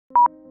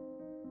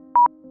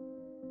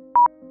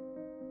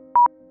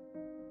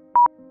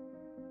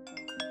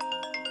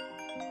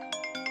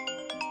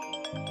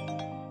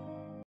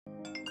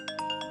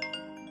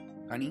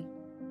Honey,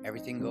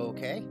 everything go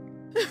okay?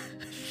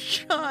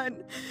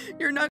 Sean,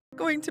 you're not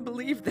going to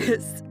believe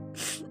this.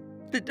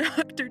 The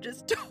doctor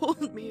just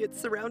told me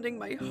it's surrounding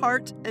my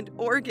heart and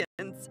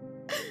organs.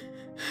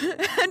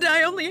 And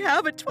I only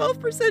have a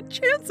 12%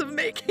 chance of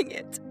making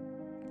it.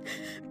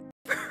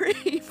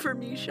 Pray for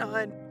me,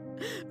 Sean.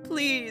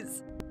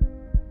 Please.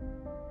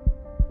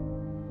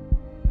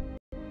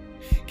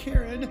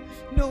 Karen,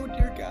 no,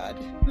 dear God.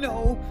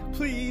 No,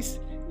 please.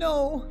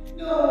 No,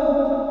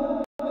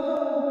 no.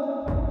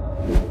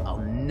 I'll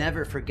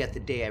never forget the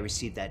day I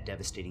received that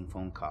devastating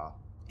phone call,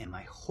 and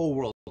my whole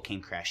world came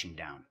crashing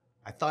down.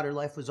 I thought her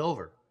life was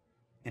over.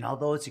 And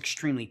although it's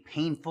extremely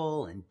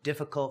painful and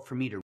difficult for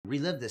me to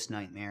relive this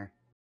nightmare,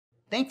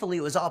 thankfully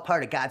it was all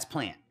part of God's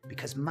plan,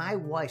 because my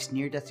wife's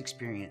near-death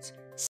experience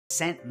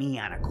sent me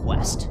on a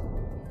quest.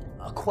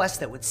 A quest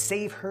that would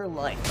save her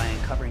life by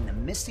uncovering the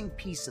missing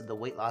piece of the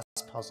weight loss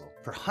puzzle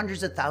for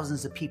hundreds of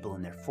thousands of people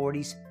in their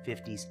 40s,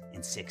 50s,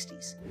 and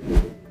 60s.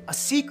 A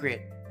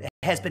secret that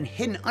has been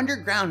hidden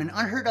underground and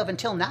unheard of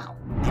until now.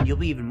 And you'll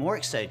be even more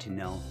excited to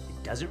know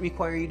it doesn't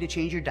require you to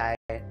change your diet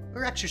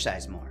or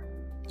exercise more.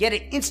 Yet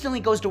it instantly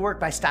goes to work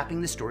by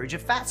stopping the storage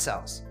of fat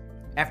cells.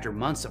 After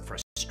months of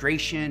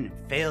frustration,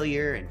 and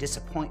failure, and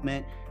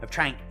disappointment of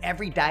trying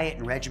every diet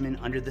and regimen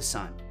under the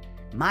sun,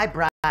 my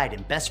bride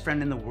and best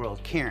friend in the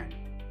world, Karen,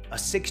 a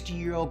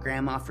 60-year-old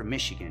grandma from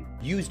Michigan,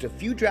 used a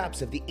few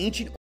drops of the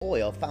ancient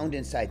oil found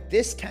inside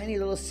this tiny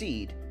little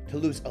seed to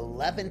lose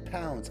 11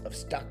 pounds of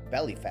stuck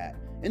belly fat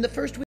in the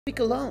first week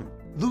alone,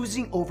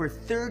 losing over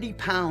 30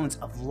 pounds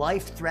of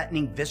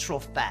life-threatening visceral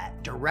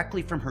fat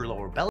directly from her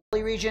lower belly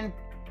region,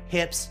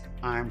 hips,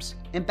 arms,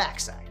 and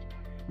backside,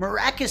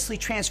 miraculously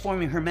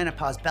transforming her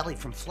menopause belly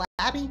from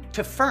flabby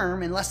to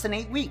firm in less than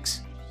 8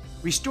 weeks,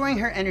 restoring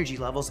her energy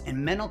levels and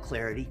mental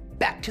clarity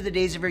back to the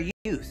days of her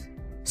youth,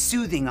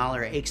 soothing all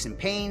her aches and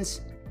pains,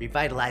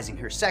 revitalizing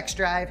her sex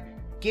drive,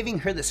 giving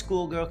her the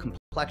schoolgirl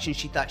complexion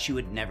she thought she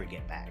would never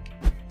get back,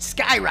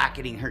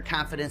 skyrocketing her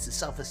confidence and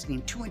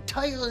self-esteem to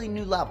entirely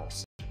new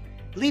levels,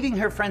 leaving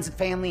her friends and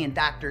family and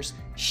doctors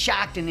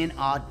shocked and in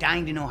awe,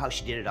 dying to know how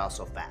she did it all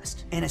so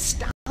fast. An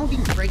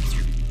astounding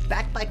breakthrough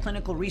backed by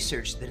clinical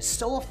research that is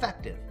so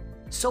effective,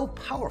 so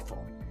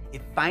powerful,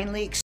 it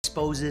finally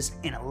exposes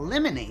and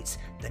eliminates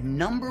the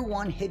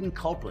 #1 hidden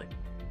culprit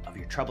of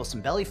your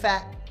troublesome belly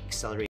fat,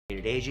 accelerated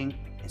aging,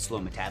 and slow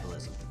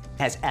metabolism. It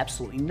has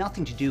absolutely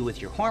nothing to do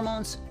with your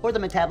hormones or the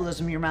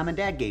metabolism your mom and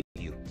dad gave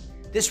you.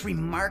 This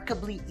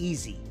remarkably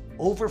easy,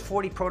 over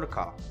 40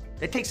 protocol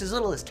that takes as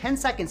little as 10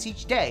 seconds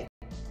each day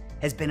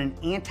has been an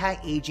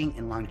anti-aging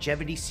and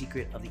longevity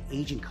secret of the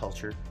aging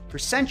culture for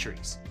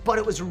centuries. But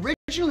it was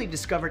originally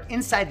discovered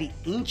inside the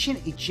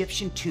ancient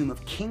Egyptian tomb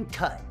of King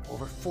Tut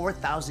over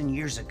 4,000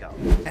 years ago.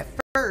 At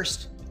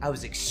first, I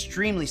was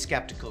extremely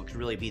skeptical it could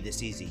really be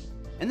this easy.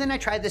 And then I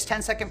tried this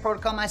 10-second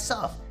protocol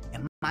myself,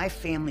 and my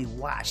family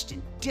watched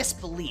in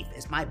disbelief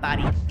as my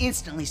body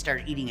instantly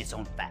started eating its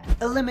own fat,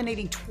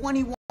 eliminating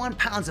 21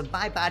 pounds of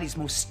my body's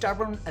most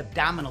stubborn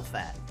abdominal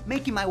fat,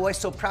 making my wife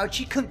so proud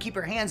she couldn't keep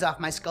her hands off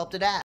my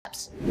sculpted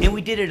abs. And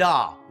we did it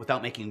all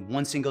without making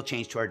one single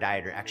change to our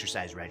diet or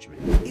exercise regimen.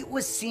 It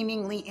was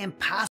seemingly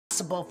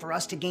impossible for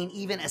us to gain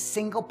even a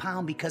single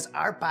pound because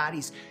our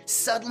bodies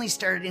suddenly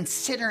started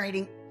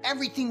incinerating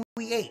everything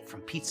we ate,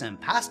 from pizza and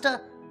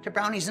pasta to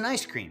brownies and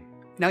ice cream.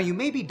 Now, you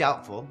may be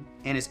doubtful,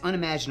 and as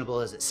unimaginable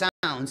as it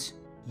sounds,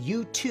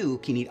 you too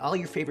can eat all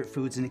your favorite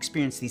foods and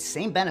experience these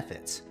same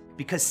benefits,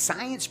 because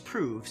science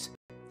proves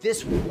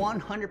this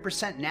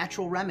 100%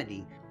 natural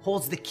remedy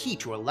holds the key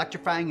to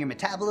electrifying your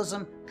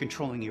metabolism,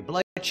 controlling your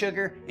blood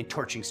sugar, and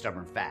torching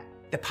stubborn fat.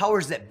 The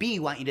powers that be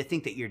want you to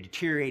think that your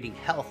deteriorating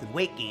health and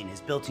weight gain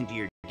is built into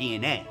your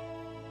DNA,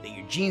 that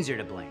your genes are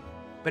to blame.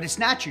 But it's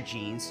not your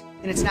genes,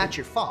 and it's not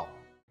your fault.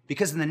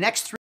 Because in the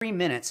next 3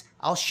 minutes,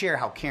 I'll share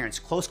how Karen's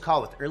close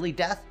call with early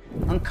death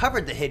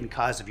uncovered the hidden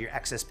cause of your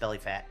excess belly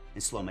fat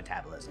and slow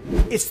metabolism.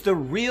 It's the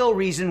real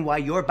reason why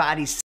your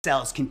body's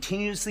cells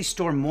continuously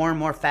store more and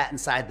more fat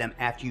inside them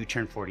after you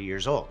turn 40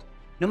 years old,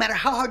 no matter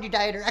how hard you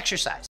diet or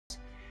exercise.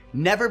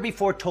 Never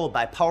before told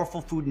by powerful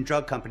food and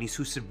drug companies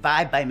who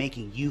survive by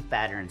making you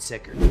fatter and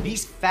sicker.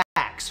 These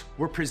facts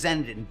were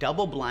presented in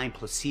double-blind,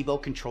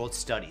 placebo-controlled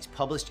studies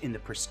published in the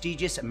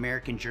prestigious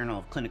American Journal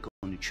of Clinical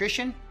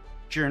Nutrition,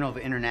 Journal of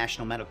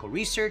International Medical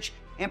Research,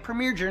 and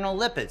premier journal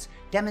Lipids,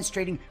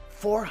 demonstrating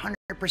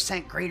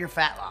 400% greater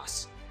fat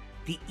loss.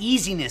 The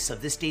easiness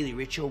of this daily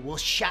ritual will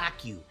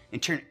shock you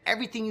and turn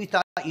everything you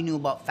thought you knew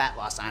about fat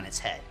loss on its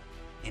head.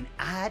 An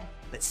odd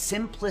but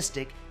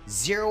simplistic,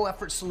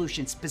 zero-effort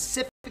solution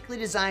specifically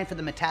designed for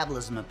the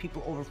metabolism of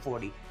people over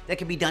 40 that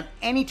can be done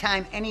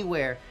anytime,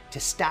 anywhere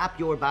to stop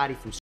your body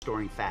from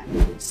storing fat,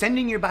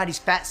 sending your body's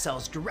fat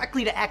cells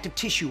directly to active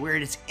tissue where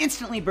it is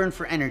instantly burned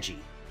for energy.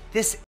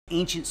 This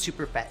ancient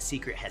superfat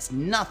secret has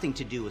nothing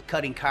to do with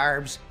cutting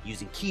carbs,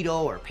 using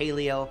keto or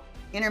paleo,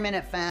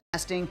 intermittent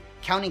fasting,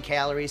 counting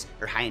calories,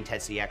 or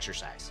high-intensity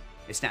exercise.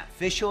 It's not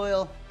fish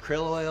oil,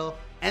 krill oil,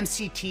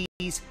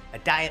 MCTs, a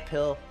diet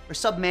pill, or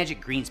some magic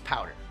greens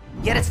powder.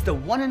 Yet it's the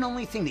one and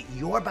only thing that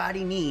your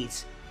body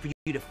needs for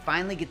you to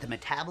finally get the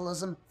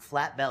metabolism,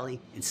 flat belly,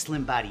 and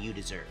slim body you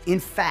deserve. In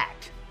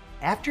fact,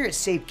 after it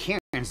saved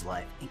Karen's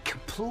life and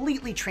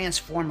completely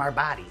transformed our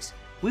bodies,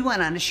 we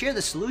went on to share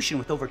the solution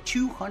with over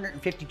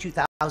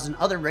 252,000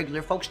 other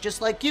regular folks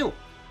just like you.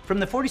 From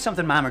the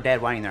 40-something mom or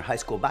dad wanting their high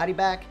school body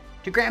back,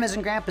 to grandmas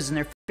and grandpas in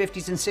their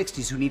 50s and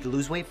 60s who need to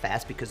lose weight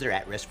fast because they're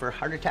at risk for a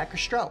heart attack or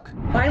stroke.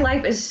 My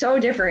life is so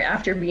different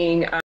after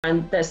being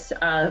on this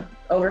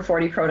over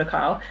 40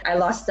 protocol. I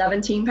lost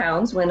 17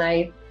 pounds when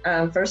I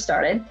first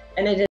started,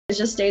 and it has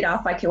just stayed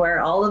off. I can wear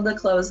all of the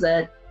clothes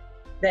that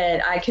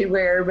I could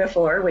wear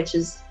before, which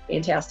is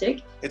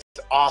fantastic. It's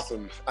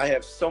awesome. I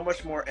have so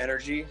much more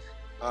energy.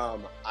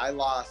 When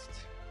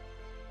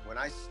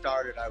I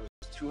started, I was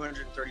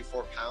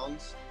 234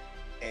 pounds.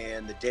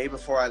 And the day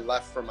before I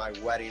left for my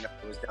wedding,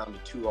 I was down to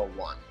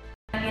 201.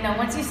 You know,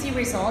 once you see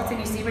results and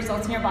you see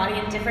results in your body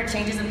and different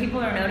changes and people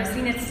are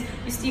noticing,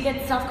 you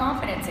get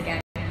self-confidence again.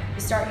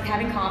 You start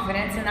having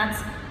confidence,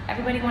 and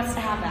everybody wants to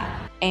have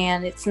that.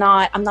 And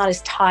I'm not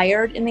as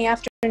tired in the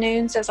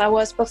afternoons as I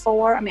was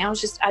before. I mean, I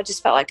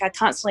just felt like I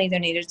constantly either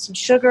needed some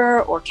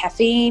sugar or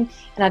caffeine,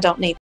 and I don't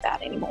need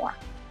that anymore.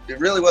 It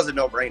really was a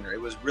no-brainer.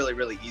 It was really,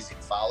 really easy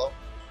to follow.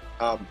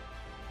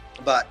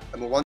 But I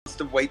mean, once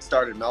the weight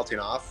started melting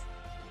off,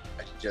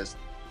 it gets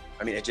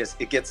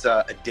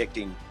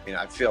addicting.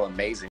 I feel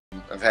amazing.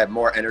 I've had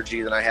more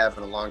energy than I have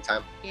in a long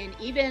time. And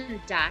even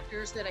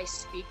doctors that I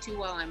speak to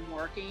while I'm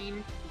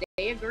working,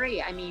 they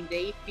agree. I mean,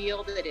 they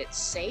feel that it's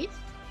safe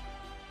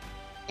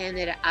and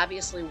that it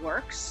obviously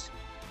works.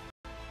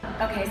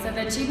 Okay, so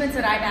the achievements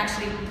that I've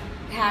actually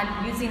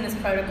had using this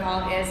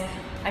protocol is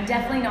I'm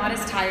definitely not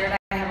as tired.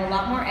 I have a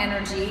lot more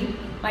energy.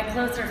 My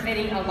clothes are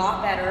fitting a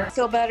lot better. I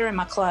feel better in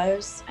my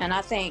clothes, and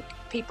I think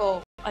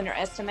people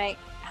underestimate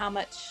how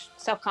much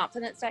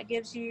self-confidence that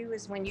gives you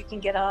is when you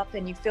can get up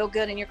and you feel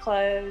good in your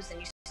clothes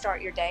and you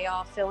start your day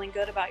off feeling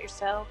good about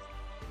yourself.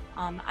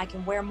 I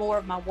can wear more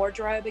of my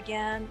wardrobe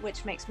again,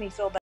 which makes me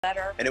feel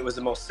better. And it was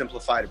the most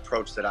simplified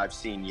approach that I've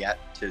seen yet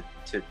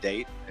to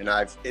date. And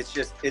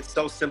it's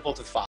so simple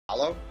to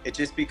follow. It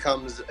just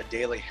becomes a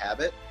daily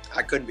habit.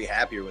 I couldn't be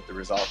happier with the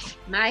results.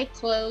 My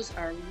clothes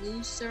are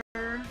looser.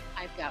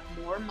 I've got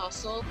more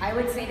muscle. I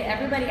would say to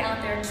everybody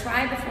out there,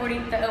 try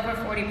the over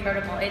 40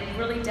 protocol. It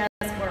really does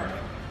work.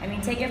 I mean,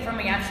 take it from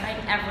me, I've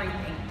tried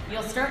everything.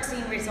 You'll start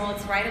seeing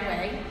results right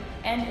away.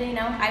 And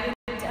I would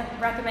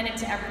recommend it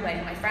to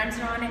everybody. My friends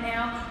are on it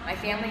now. My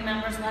family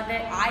members love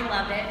it. I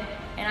love it.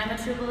 And I'm a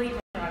true believer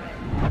of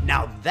it.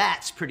 Now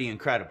that's pretty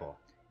incredible.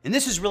 And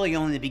this is really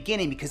only the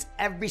beginning, because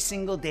every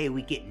single day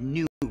we get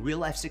new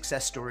real-life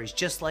success stories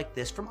just like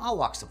this from all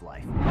walks of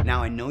life.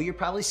 Now I know you're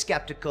probably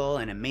skeptical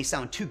and it may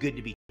sound too good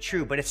to be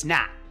true, but it's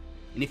not.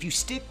 And if you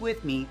stick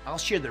with me, I'll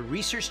share the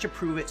research to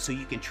prove it so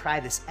you can try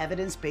this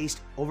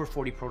evidence-based over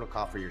 40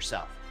 protocol for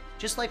yourself,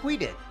 just like we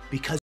did.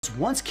 Because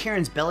once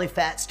Karen's belly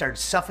fat started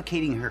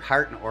suffocating her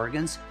heart and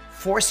organs,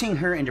 forcing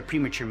her into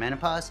premature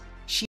menopause,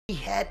 she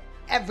had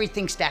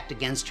everything stacked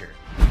against her.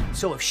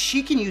 So if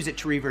she can use it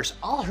to reverse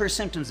all her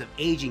symptoms of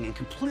aging and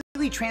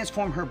completely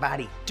transform her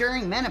body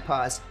during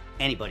menopause,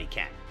 anybody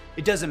can.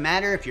 It doesn't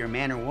matter if you're a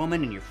man or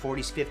woman in your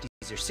 40s,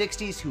 50s, or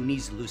 60s who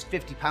needs to lose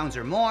 50 pounds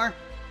or more,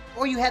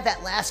 or you have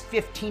that last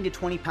 15 to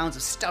 20 pounds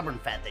of stubborn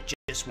fat that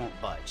just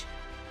won't budge.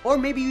 Or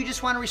maybe you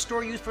just want to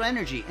restore youthful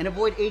energy and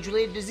avoid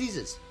age-related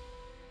diseases.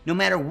 No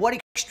matter what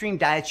extreme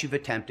diets you've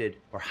attempted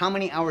or how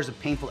many hours of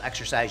painful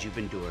exercise you've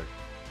endured,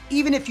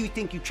 even if you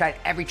think you've tried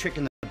every trick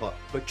in the book,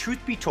 but truth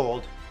be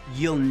told,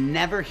 you'll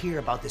never hear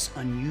about this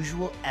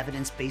unusual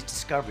evidence-based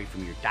discovery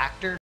from your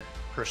doctor,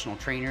 personal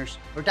trainers,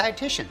 or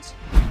dietitians.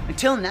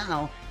 Until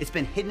now, it's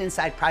been hidden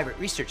inside private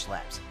research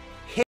labs,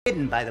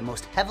 hidden by the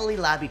most heavily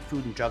lobbied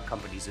food and drug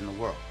companies in the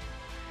world.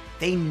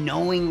 They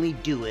knowingly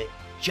do it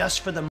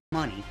just for the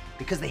money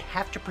because they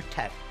have to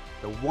protect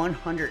the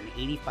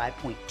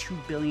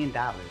 $185.2 billion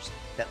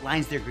that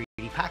lines their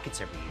greedy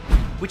pockets every year.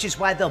 Which is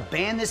why they'll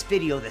ban this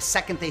video the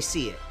second they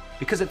see it,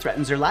 because it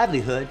threatens their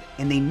livelihood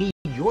and they need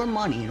your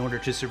money in order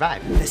to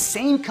survive. The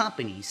same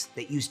companies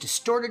that use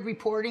distorted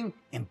reporting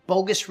and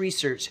bogus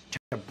research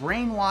to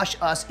brainwash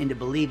us into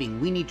believing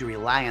we need to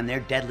rely on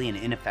their deadly and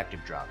ineffective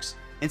drugs.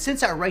 And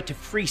since our right to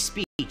free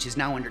speech is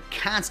now under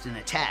constant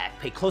attack,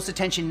 pay close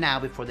attention now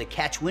before they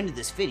catch wind of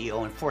this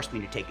video and force me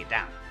to take it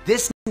down.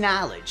 This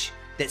knowledge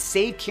that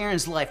saved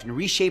Karen's life and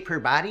reshaped her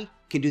body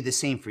can do the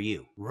same for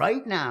you.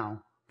 Right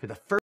now, for the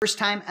first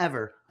time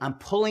ever, I'm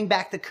pulling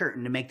back the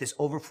curtain to make this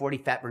over 40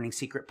 fat burning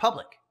secret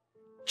public.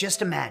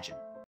 Just imagine.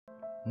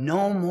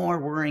 No more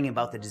worrying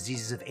about the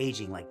diseases of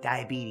aging like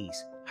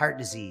diabetes, heart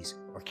disease,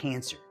 or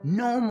cancer.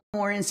 No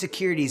more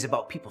insecurities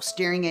about people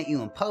staring at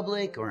you in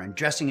public or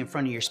undressing in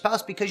front of your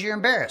spouse because you're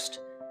embarrassed.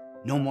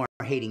 No more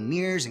hating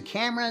mirrors and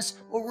cameras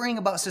or worrying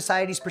about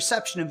society's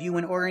perception of you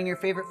when ordering your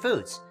favorite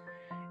foods.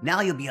 Now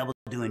you'll be able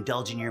to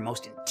indulge in your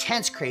most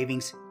intense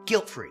cravings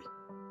guilt-free.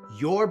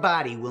 Your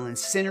body will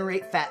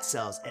incinerate fat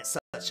cells at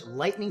such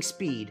lightning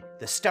speed,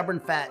 the stubborn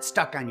fat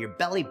stuck on your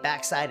belly,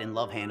 backside, and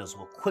love handles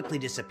will quickly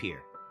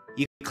disappear.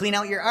 You clean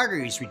out your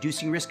arteries,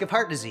 reducing risk of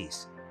heart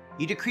disease.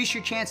 You decrease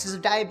your chances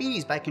of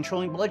diabetes by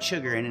controlling blood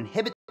sugar and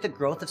inhibit the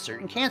growth of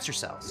certain cancer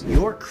cells.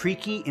 Your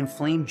creaky,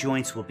 inflamed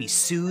joints will be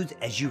soothed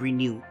as you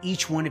renew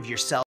each one of your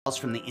cells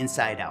from the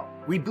inside out,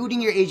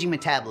 rebooting your aging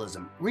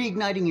metabolism,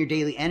 reigniting your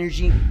daily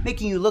energy,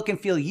 making you look and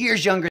feel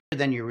years younger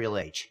than your real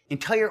age.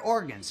 Entire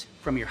organs,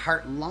 from your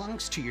heart and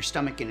lungs to your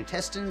stomach and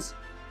intestines,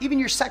 even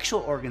your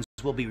sexual organs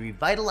will be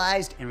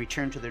revitalized and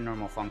return to their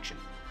normal function.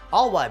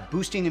 All while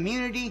boosting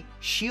immunity,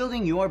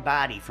 shielding your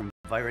body from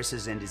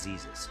viruses and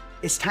diseases.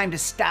 It's time to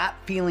stop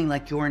feeling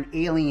like you're an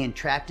alien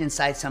trapped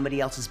inside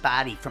somebody else's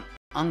body from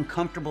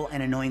uncomfortable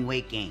and annoying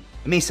weight gain.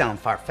 It may sound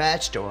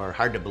far-fetched or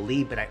hard to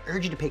believe, but I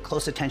urge you to pay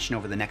close attention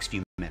over the next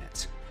few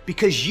minutes.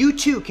 Because you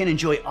too can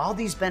enjoy all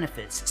these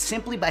benefits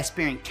simply by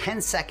sparing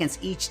 10 seconds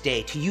each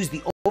day to use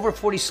the over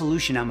 40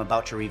 solution I'm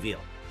about to reveal.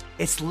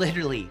 It's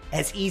literally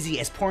as easy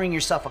as pouring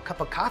yourself a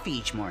cup of coffee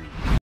each morning.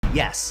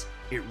 Yes,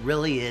 it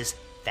really is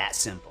that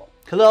simple.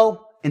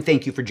 Hello, and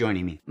thank you for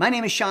joining me. My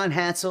name is Sean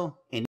Hansel,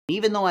 and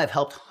even though I've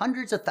helped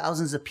hundreds of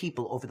thousands of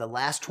people over the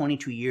last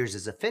 22 years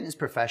as a fitness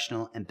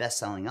professional and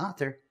best-selling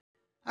author,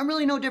 I'm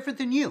really no different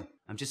than you.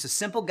 I'm just a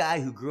simple guy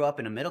who grew up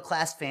in a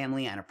middle-class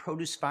family on a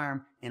produce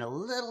farm in a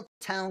little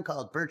town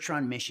called Birch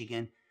Run,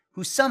 Michigan,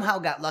 who somehow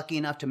got lucky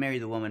enough to marry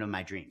the woman of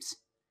my dreams.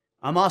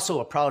 I'm also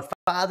a proud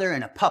father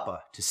and a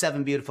papa to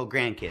 7 beautiful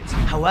grandkids.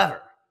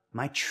 However,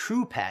 my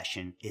true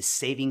passion is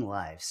saving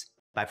lives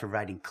by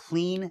providing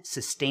clean,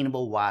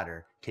 sustainable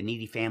water to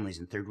needy families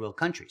in third world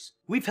countries.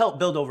 We've helped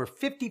build over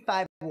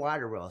 55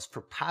 water wells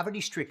for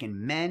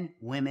poverty-stricken men,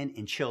 women,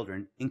 and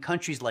children in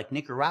countries like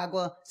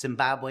Nicaragua,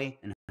 Zimbabwe,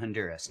 and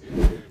Honduras.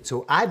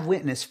 So I've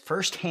witnessed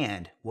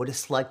firsthand what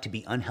it's like to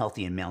be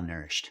unhealthy and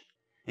malnourished.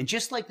 And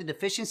just like the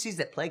deficiencies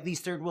that plague these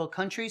third world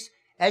countries,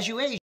 as you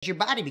age, your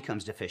body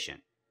becomes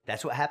deficient.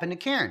 That's what happened to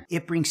Karen.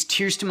 It brings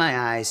tears to my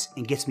eyes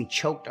and gets me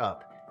choked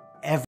up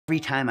every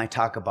time I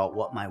talk about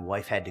what my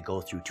wife had to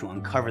go through to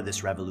uncover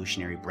this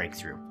revolutionary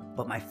breakthrough.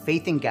 But my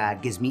faith in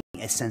God gives me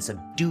a sense of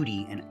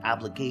duty and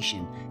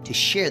obligation to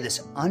share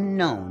this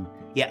unknown,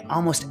 yet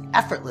almost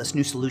effortless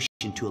new solution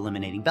to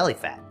eliminating belly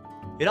fat.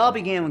 It all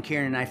began when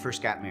Karen and I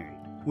first got married.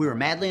 We were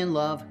madly in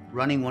love,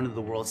 running one of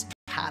the world's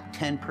top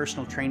 10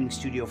 personal training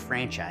studio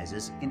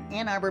franchises in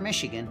Ann Arbor,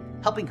 Michigan,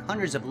 helping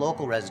hundreds of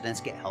local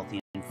residents get healthy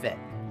and fit.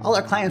 All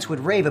our clients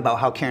would rave about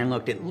how Karen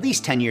looked at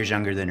least 10 years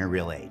younger than her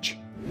real age.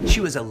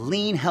 She was a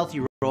lean,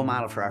 healthy role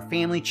model for our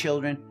family,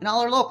 children, and all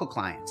our local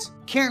clients.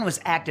 Karen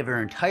was active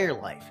her entire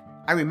life.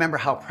 I remember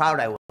how proud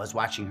I was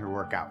watching her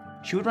work out.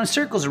 She would run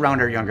circles around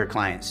our younger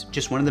clients,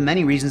 just one of the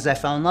many reasons I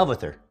fell in love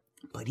with her.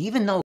 But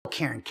even though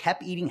Karen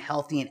kept eating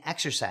healthy and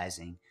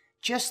exercising,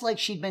 just like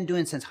she'd been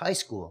doing since high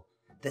school,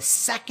 the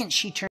second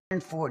she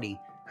turned 40,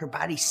 her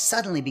body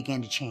suddenly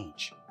began to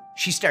change.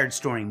 She started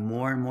storing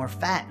more and more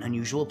fat in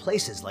unusual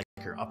places like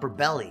her upper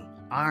belly,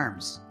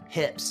 arms,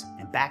 hips,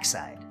 and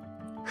backside.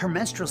 Her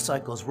menstrual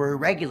cycles were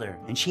irregular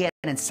and she had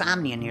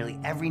insomnia nearly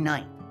every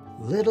night.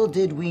 Little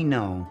did we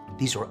know,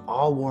 these were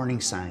all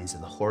warning signs of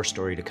the horror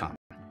story to come.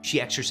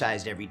 She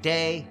exercised every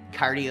day,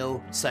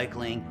 cardio,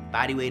 cycling,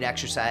 bodyweight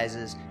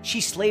exercises. She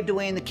slaved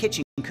away in the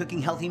kitchen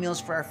cooking healthy meals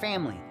for our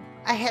family.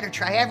 I had her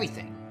try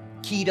everything.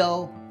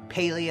 Keto,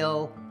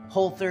 paleo,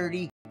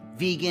 Whole30,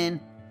 vegan,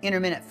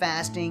 intermittent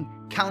fasting,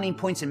 counting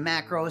points and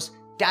macros,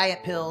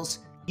 diet pills,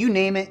 you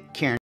name it,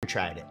 Karen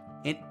tried it.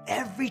 And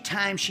every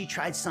time she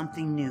tried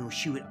something new,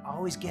 she would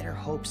always get her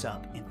hopes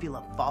up and feel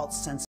a false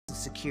sense of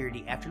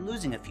security after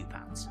losing a few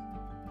pounds.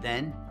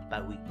 Then, by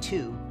week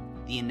 2,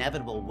 the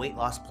inevitable weight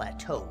loss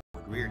plateau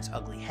would rear its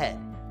ugly head,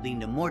 leading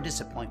to more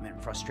disappointment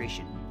and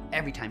frustration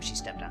every time she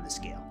stepped on the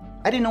scale.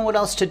 I didn't know what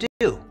else to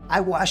do. I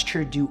watched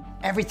her do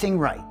everything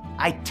right.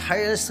 I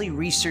tirelessly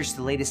researched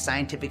the latest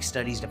scientific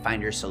studies to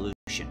find her a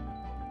solution.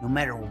 No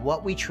matter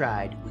what we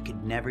tried, we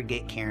could never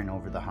get Karen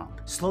over the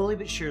hump. Slowly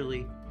but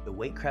surely, the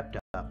weight crept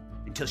up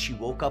until she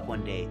woke up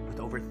one day with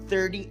over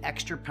 30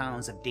 extra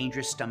pounds of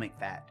dangerous stomach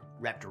fat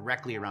wrapped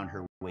directly around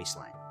her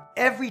waistline.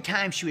 Every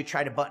time she would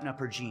try to button up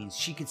her jeans,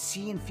 she could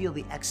see and feel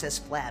the excess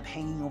flab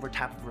hanging over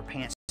top of her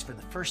pants for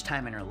the first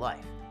time in her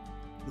life.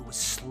 It was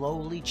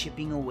slowly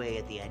chipping away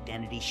at the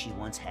identity she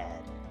once had,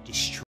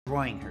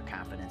 destroying her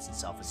confidence and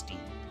self-esteem.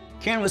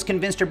 Karen was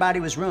convinced her body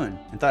was ruined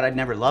and thought I'd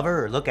never love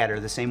her or look at her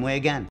the same way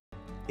again.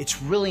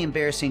 It's really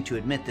embarrassing to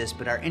admit this,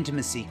 but our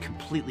intimacy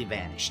completely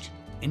vanished.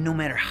 And no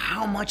matter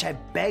how much I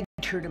begged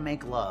her to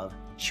make love,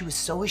 she was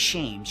so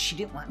ashamed she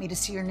didn't want me to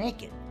see her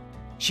naked.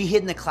 She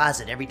hid in the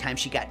closet every time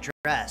she got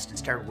dressed and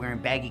started wearing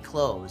baggy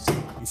clothes,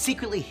 and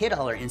secretly hid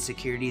all her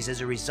insecurities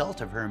as a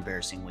result of her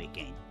embarrassing weight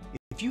gain.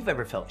 If you've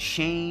ever felt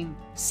shame,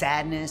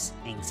 sadness,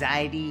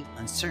 anxiety,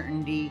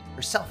 uncertainty,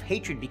 or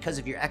self-hatred because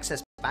of your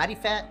excess body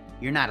fat,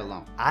 you're not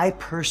alone. I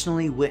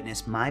personally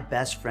witnessed my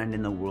best friend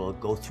in the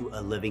world go through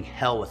a living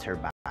hell with her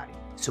body,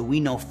 so we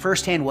know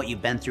firsthand what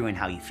you've been through and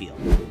how you feel.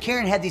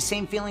 Karen had these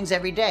same feelings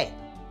every day.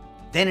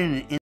 Then in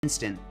an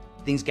instant,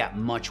 things got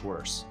much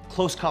worse.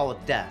 Close call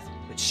with death,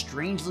 but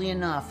strangely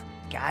enough,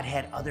 God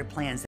had other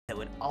plans that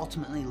would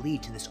ultimately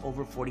lead to this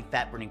over 40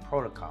 fat burning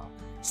protocol,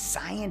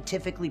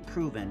 scientifically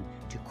proven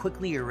to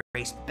quickly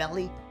erase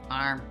belly,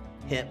 arm,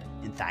 hip,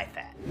 and thigh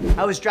fat.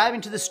 I was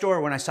driving to the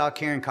store when I saw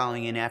Karen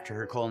calling in after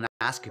her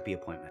colonoscopy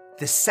appointment.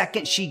 The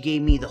second she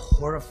gave me the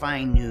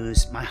horrifying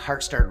news, my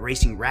heart started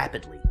racing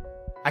rapidly.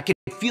 I could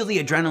feel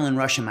the adrenaline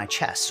rush in my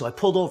chest, so I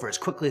pulled over as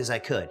quickly as I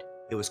could.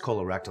 It was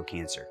colorectal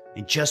cancer.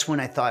 And just when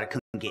I thought it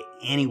couldn't get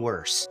any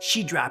worse,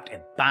 she dropped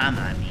a bomb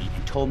on me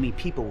and told me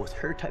people with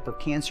her type of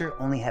cancer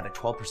only have a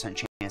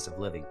 12% chance of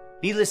living.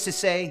 Needless to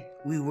say,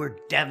 we were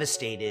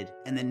devastated,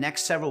 and the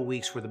next several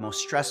weeks were the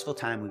most stressful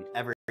time we've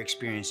ever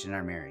experienced in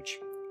our marriage.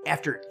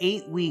 After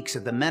 8 weeks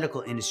of the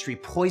medical industry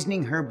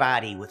poisoning her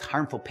body with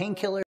harmful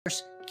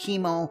painkillers,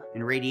 chemo,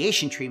 and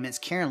radiation treatments,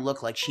 Karen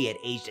looked like she had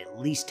aged at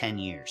least 10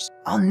 years.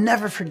 I'll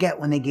never forget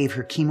when they gave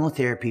her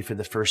chemotherapy for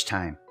the first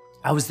time.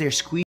 I was there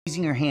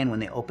squeezing her hand when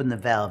they opened the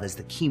valve as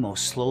the chemo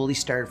slowly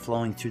started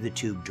flowing through the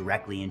tube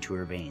directly into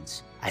her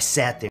veins. I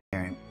sat there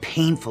and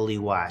painfully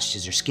watched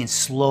as her skin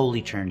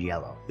slowly turned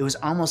yellow. It was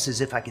almost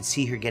as if I could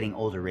see her getting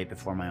older right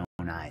before my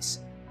own eyes.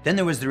 Then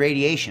there was the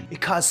radiation.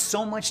 It caused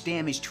so much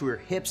damage to her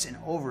hips and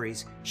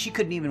ovaries, she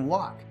couldn't even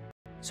walk.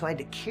 So I had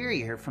to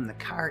carry her from the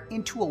car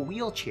into a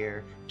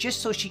wheelchair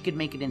just so she could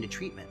make it into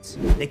treatments.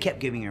 They kept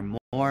giving her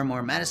more and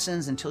more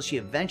medicines until she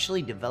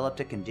eventually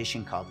developed a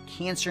condition called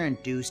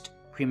cancer-induced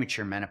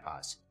premature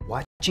menopause.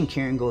 Watching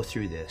Karen go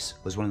through this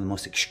was one of the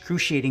most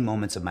excruciating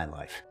moments of my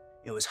life.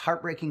 It was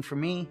heartbreaking for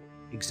me,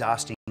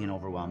 exhausting and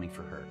overwhelming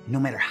for her. No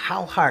matter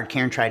how hard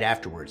Karen tried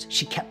afterwards,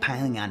 she kept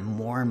piling on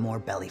more and more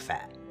belly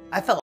fat.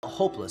 I felt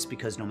hopeless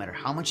because no matter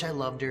how much I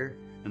loved her,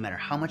 no matter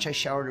how much I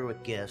showered her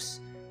with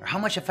gifts, or how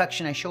much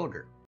affection I showed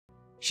her,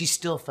 she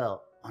still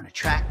felt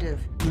unattractive,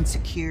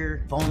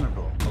 insecure,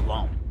 vulnerable,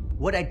 alone.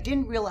 What I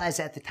didn't realize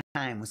at the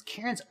time was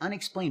Karen's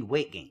unexplained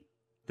weight gain.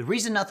 The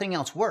reason nothing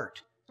else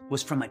worked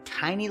was from a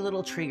tiny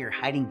little trigger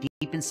hiding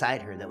deep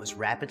inside her that was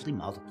rapidly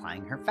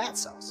multiplying her fat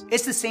cells.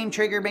 It's the same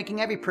trigger making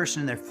every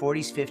person in their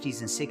 40s, 50s,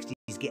 and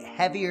 60s get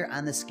heavier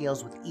on the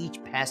scales with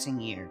each passing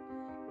year,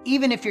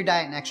 even if your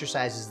diet and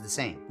exercise is the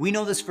same. We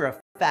know this for a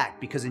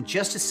fact because in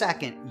just a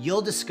second,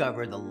 you'll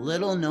discover the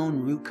little known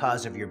root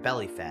cause of your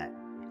belly fat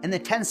and the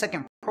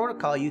 10-second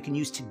protocol you can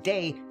use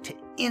today to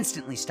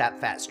instantly stop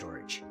fat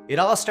storage. It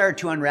all started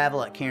to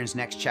unravel at Karen's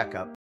next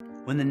checkup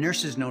when the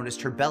nurses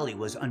noticed her belly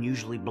was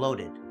unusually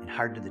bloated and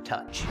hard to the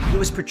touch. It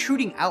was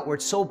protruding outward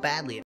so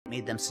badly it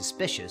made them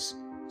suspicious,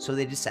 so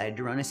they decided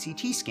to run a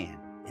CT scan.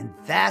 And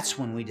that's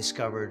when we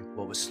discovered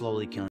what was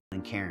slowly killing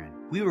Karen.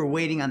 We were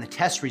waiting on the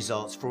test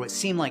results for what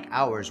seemed like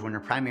hours when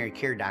her primary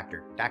care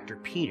doctor, Dr.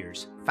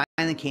 Peters,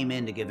 finally came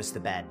in to give us the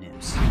bad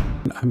news.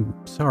 I'm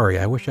sorry,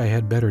 I wish I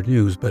had better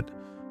news, but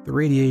the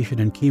radiation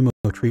and chemo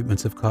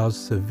treatments have caused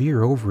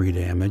severe ovary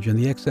damage and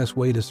the excess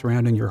weight is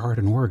surrounding your heart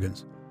and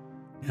organs.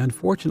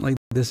 Unfortunately,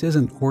 this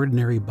isn't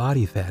ordinary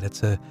body fat.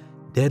 It's a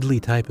deadly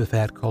type of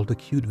fat called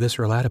acute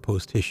visceral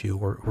adipose tissue,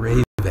 or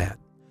AVAT.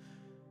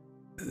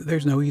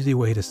 There's no easy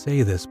way to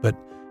say this, but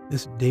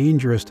this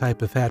dangerous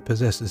type of fat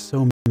possesses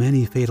so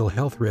many fatal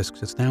health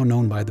risks it's now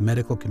known by the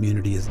medical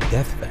community as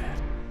death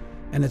fat.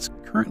 And it's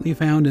currently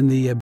found in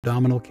the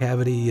abdominal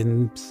cavity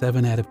in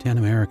 7 out of 10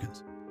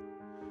 Americans.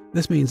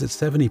 This means that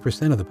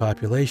 70% of the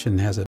population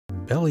has a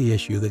belly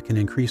issue that can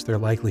increase their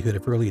likelihood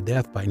of early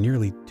death by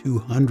nearly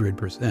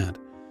 200%.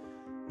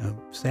 Now,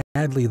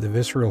 sadly, the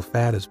visceral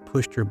fat has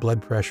pushed your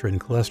blood pressure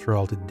and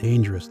cholesterol to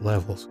dangerous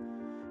levels,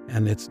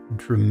 and it's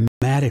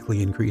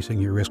dramatically increasing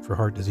your risk for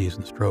heart disease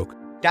and stroke.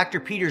 Dr.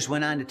 Peters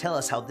went on to tell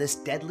us how this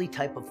deadly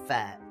type of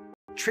fat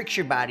tricks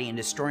your body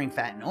into storing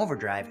fat in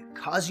overdrive,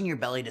 causing your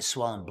belly to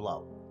swell and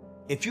blow.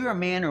 If you're a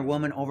man or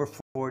woman over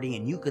 40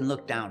 and you can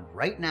look down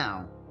right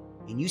now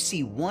and you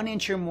see 1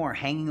 inch or more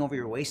hanging over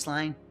your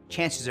waistline,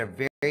 chances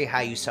are very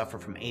high you suffer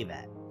from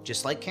AVAT,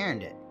 just like Karen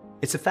did.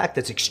 It's a fact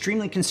that's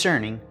extremely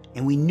concerning,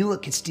 and we knew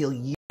it could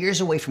steal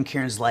years away from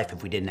Karen's life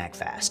if we didn't act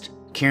fast.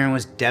 Karen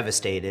was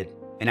devastated,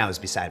 and I was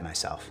beside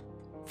myself.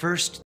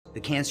 First,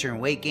 the cancer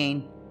and weight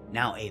gain,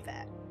 now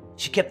AVAT.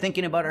 She kept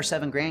thinking about our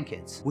 7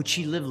 grandkids. Would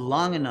she live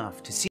long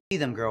enough to see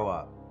them grow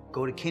up,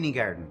 go to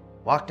kindergarten,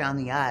 walk down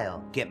the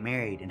aisle, get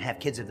married, and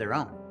have kids of their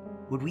own?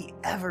 Would we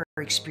ever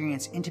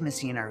experience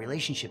intimacy in our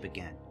relationship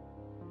again?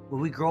 Would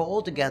we grow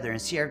old together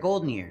and see our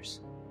golden years?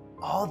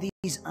 All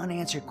these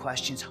unanswered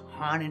questions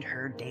haunted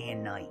her day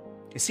and night.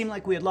 It seemed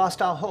like we had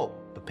lost all hope,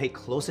 but pay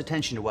close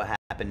attention to what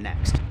happened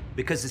next,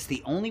 because it's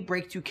the only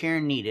breakthrough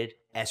Karen needed,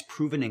 as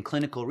proven in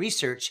clinical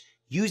research,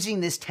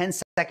 using this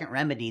 10-second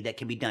remedy that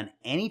can be done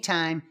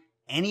anytime,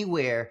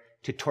 anywhere,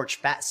 to torch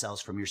fat cells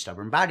from your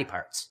stubborn body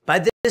parts.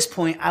 By this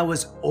point, I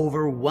was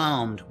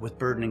overwhelmed with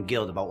burden and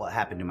guilt about what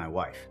happened to my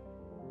wife.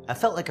 I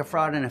felt like a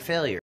fraud and a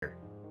failure.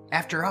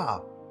 After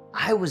all,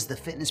 I was the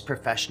fitness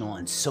professional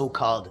and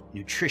so-called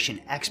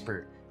nutrition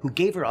expert who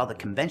gave her all the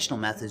conventional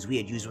methods we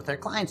had used with our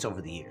clients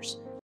over the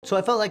years. So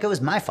I felt like it was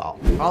my fault.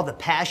 All the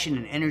passion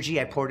and energy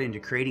I poured into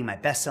creating my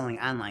best-selling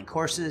online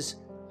courses,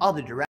 all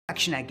the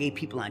direction I gave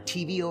people on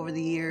TV over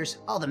the years,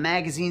 all the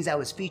magazines I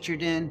was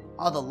featured in,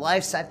 all the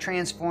lives I've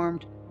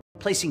transformed,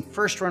 placing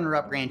first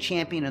runner-up grand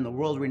champion in the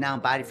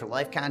world-renowned Body for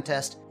Life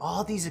contest,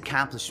 all these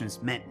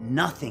accomplishments meant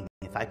nothing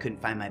if I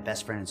couldn't find my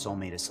best friend and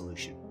soulmate a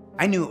solution.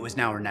 I knew it was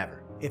now or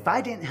never. If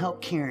I didn't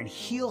help Karen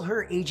heal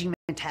her aging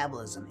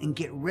metabolism and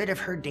get rid of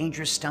her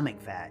dangerous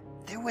stomach fat,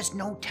 there was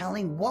no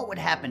telling what would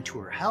happen to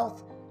her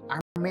health,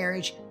 our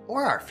marriage,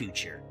 or our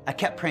future. I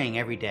kept praying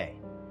every day,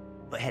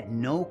 but had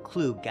no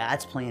clue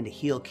God's plan to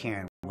heal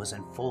Karen was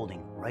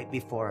unfolding right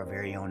before our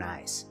very own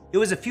eyes. It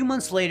was a few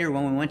months later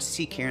when we went to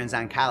see Karen's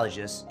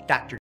oncologist,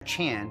 Dr.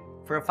 Chan,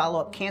 for a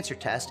follow-up cancer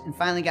test and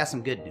finally got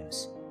some good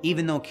news.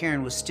 Even though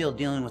Karen was still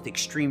dealing with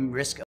extreme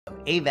risk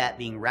of AVAT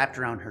being wrapped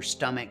around her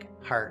stomach,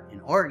 heart,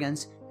 and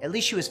organs, at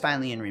least she was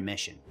finally in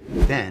remission.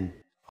 Then,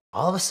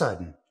 all of a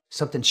sudden,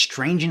 something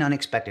strange and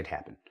unexpected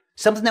happened.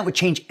 Something that would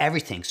change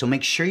everything, so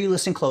make sure you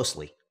listen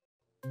closely.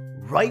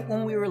 Right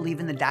when we were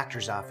leaving the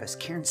doctor's office,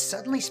 Karen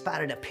suddenly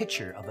spotted a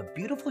picture of a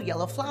beautiful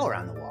yellow flower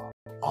on the wall.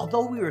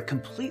 Although we were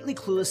completely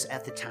clueless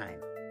at the time,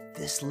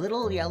 this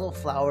little yellow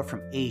flower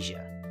from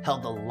Asia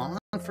held the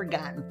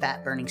long-forgotten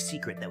fat-burning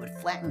secret that would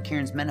flatten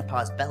Karen's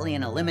menopause belly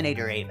and eliminate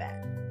her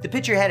AVAT. The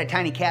picture had a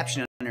tiny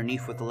caption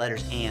underneath with the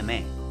letters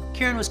AMA.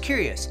 Karen was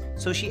curious,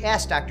 so she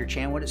asked Dr.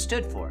 Chan what it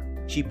stood for.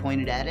 She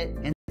pointed at it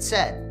and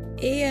said,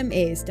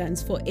 AMA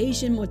stands for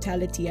Asian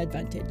Mortality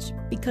Advantage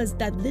because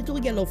that little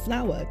yellow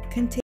flower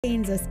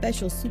contains a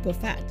special super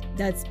fat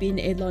that's been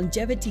a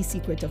longevity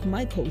secret of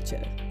my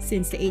culture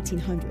since the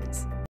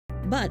 1800s.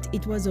 But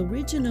it was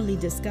originally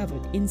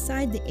discovered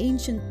inside the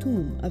ancient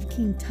tomb of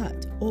King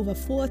Tut over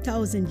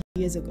 4,000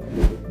 years ago.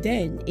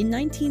 Then, in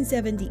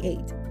 1978,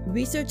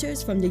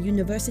 researchers from the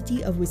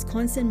University of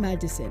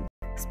Wisconsin-Madison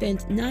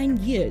spent 9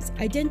 years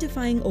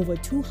identifying over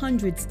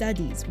 200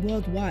 studies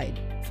worldwide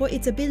for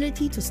its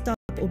ability to stop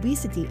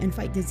obesity and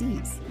fight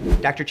disease.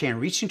 Dr. Chan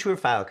reached into her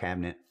file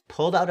cabinet,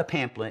 pulled out a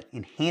pamphlet,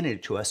 and handed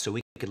it to us so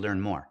we could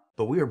learn more.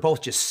 But we were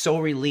both just so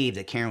relieved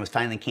that Karen was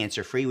finally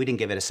cancer-free, we didn't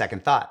give it a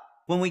second thought.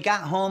 When we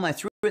got home, I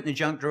threw it in the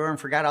junk drawer and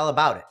forgot all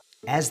about it.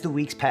 As the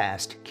weeks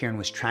passed, Karen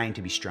was trying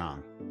to be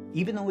strong.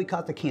 Even though we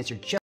caught the cancer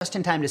just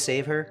in time to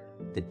save her,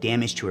 the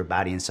damage to her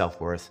body and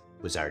self-worth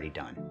was already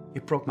done.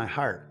 It broke my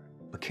heart,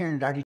 but Karen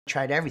had already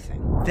tried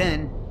everything.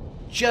 Then,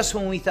 just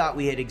when we thought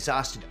we had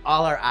exhausted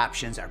all our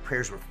options, our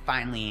prayers were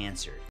finally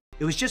answered.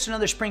 It was just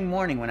another spring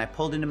morning when I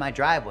pulled into my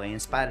driveway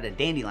and spotted a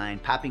dandelion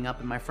popping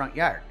up in my front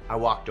yard. I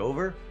walked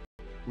over,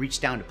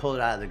 reached down to pull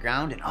it out of the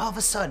ground, and all of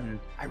a sudden,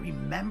 I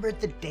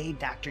remembered the day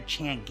Dr.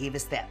 Chan gave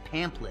us that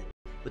pamphlet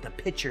with a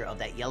picture of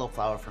that yellow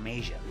flower from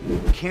Asia.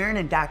 Karen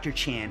and Dr.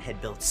 Chan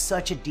had built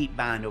such a deep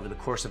bond over the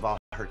course of all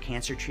her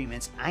cancer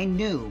treatments, I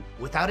knew,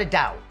 without a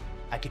doubt,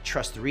 I could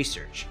trust the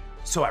research.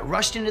 So I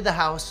rushed into the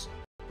house,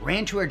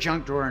 ran to our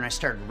junk drawer, and I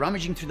started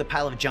rummaging through the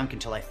pile of junk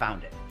until I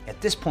found it. At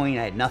this point,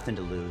 I had nothing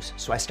to lose,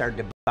 so I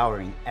started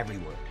devouring every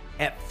word.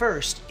 At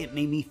first, it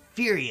made me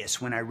furious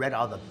when I read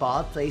all the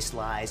bald-faced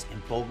lies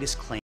and bogus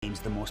claims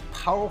the most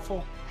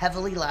powerful,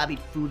 heavily lobbied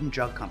food and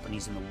drug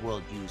companies in the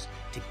world use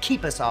to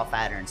keep us all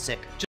fatter and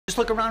sicker. Just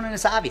look around and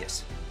it's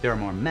obvious. There are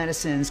more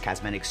medicines,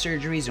 cosmetic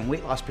surgeries, and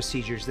weight loss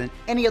procedures than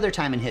any other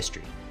time in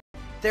history.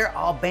 They're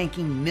all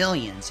banking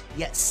millions,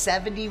 yet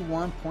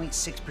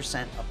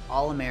 71.6% of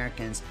all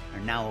Americans are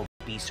now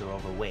obese or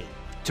overweight.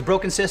 It's a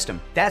broken system.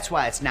 That's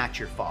why it's not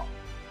your fault.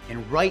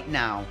 And right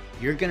now,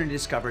 you're gonna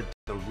discover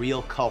the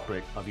real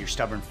culprit of your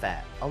stubborn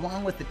fat,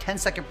 along with the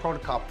 10-second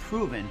protocol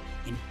proven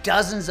in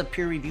dozens of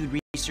peer-reviewed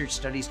research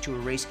studies to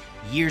erase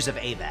years of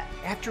AVAT.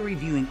 After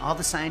reviewing all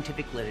the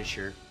scientific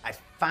literature, I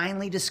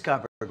finally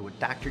discovered what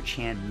Dr.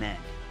 Chan meant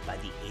by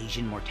the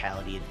Asian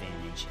mortality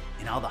advantage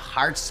and all the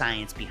hard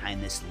science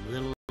behind this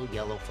little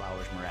yellow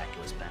flower's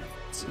miraculous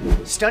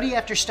benefits. Study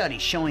after study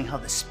showing how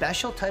the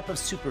special type of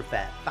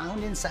superfat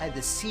found inside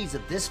the seeds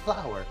of this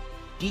flower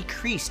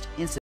decreased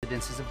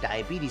incidences of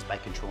diabetes by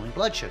controlling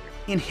blood sugar,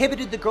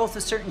 inhibited the growth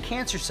of certain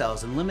cancer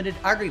cells and limited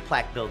artery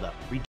plaque buildup,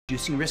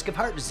 reducing risk of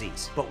heart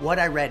disease. But what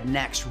I read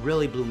next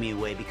really blew me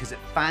away because it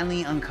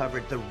finally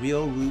uncovered the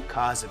real root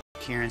cause of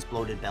Karen's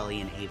bloated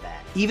belly and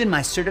AVAT. Even my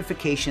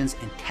certifications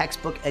and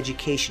textbook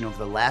education over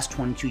the last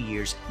 22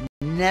 years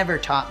never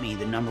taught me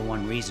the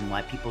 #1 reason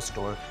why people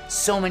store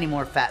so many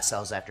more fat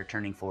cells after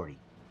turning 40.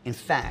 In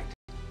fact,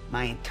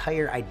 my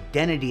entire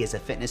identity as a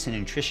fitness and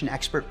nutrition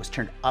expert was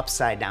turned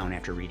upside down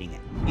after reading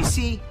it. You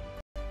see,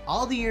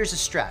 all the years of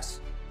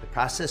stress, the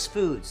processed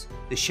foods,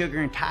 the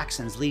sugar and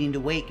toxins leading to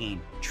weight gain,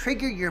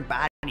 trigger your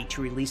body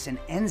to release an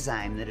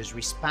enzyme that is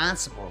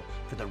responsible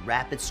for the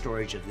rapid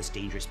storage of this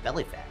dangerous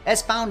belly fat,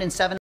 as found in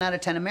 7 out of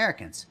 10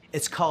 Americans.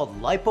 It's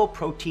called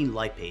lipoprotein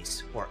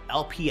lipase, or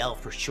LPL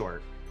for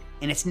short,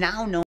 and it's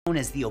now known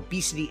as the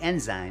obesity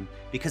enzyme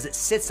because it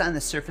sits on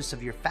the surface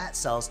of your fat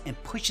cells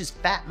and pushes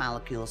fat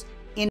molecules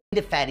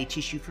into fatty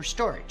tissue for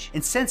storage.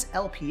 And since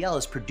LPL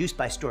is produced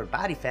by stored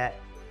body fat,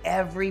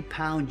 every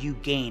pound you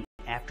gain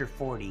after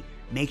 40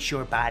 makes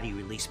your body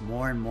release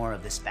more and more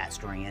of this fat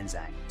storing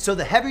enzyme. So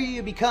the heavier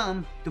you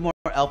become, the more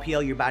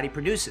LPL your body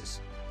produces.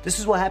 This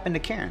is what happened to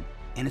Karen,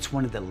 and it's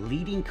one of the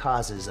leading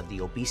causes of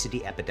the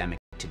obesity epidemic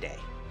today.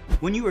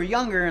 When you were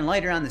younger and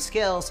lighter on the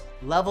scales,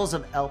 levels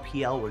of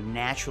LPL were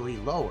naturally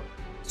lower,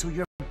 so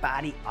your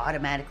body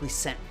automatically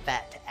sent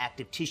fat to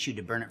active tissue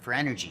to burn it for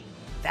energy.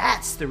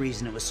 That's the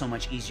reason it was so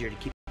much easier to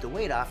keep the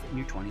weight off in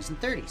your 20s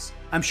and 30s.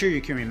 I'm sure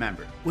you can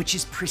remember, which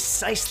is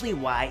precisely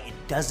why it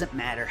doesn't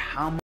matter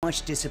how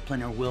much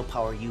discipline or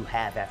willpower you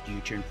have after you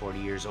turn 40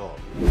 years old.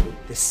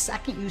 The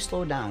second you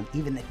slow down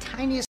even the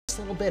tiniest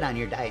little bit on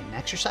your diet and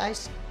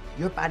exercise,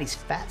 your body's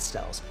fat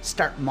cells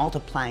start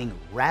multiplying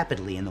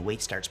rapidly and the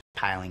weight starts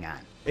piling on.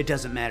 It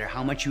doesn't matter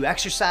how much you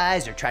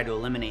exercise or try to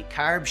eliminate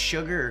carbs,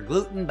 sugar, or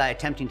gluten by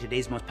attempting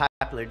today's most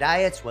popular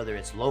diets, whether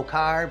it's low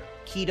carb,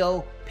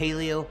 keto,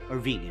 paleo, or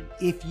vegan.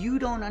 If you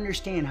don't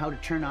understand how to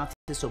turn off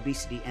this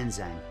obesity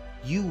enzyme,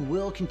 you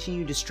will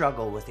continue to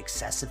struggle with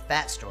excessive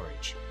fat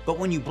storage. But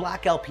when you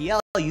block LPL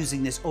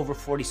using this over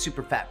 40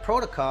 superfat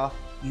protocol,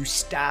 you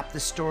stop the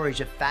storage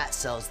of fat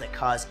cells that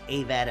cause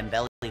AVAD and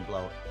belly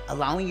bloat,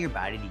 allowing your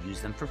body to use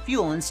them for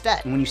fuel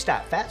instead. And when you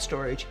stop fat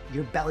storage,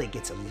 your belly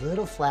gets a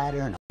little flatter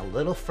and a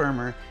little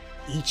firmer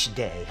each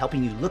day,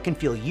 helping you look and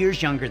feel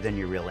years younger than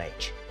your real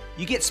age.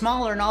 You get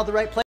smaller in all the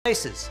right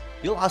places.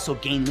 You'll also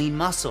gain lean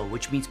muscle,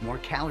 which means more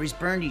calories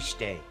burned each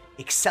day,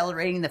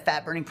 accelerating the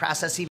fat burning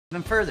process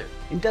even further.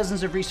 And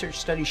dozens of research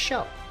studies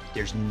show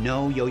there's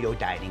no yo-yo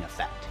dieting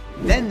effect.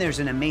 Then there's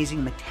an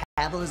amazing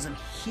metabolism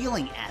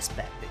healing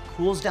aspect that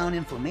cools down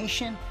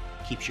inflammation,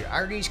 keeps your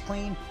arteries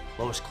clean,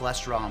 lowers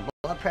cholesterol and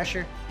blood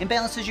pressure, and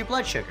balances your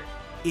blood sugar.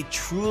 It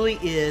truly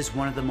is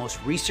one of the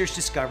most researched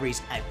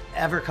discoveries I've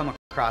ever come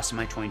across in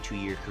my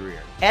 22-year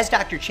career. As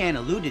Dr. Chan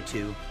alluded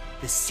to,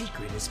 the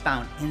secret is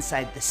found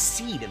inside the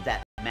seed of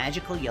that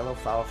magical yellow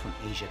flower from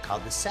Asia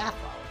called the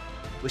safflower,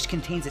 which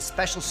contains a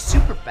special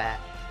superfat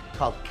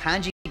called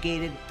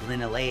conjugated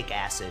linoleic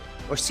acid,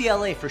 or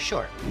CLA for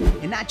short.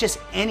 And not just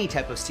any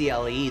type of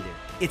CLA either.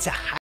 It's a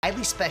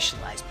highly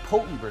specialized,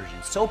 potent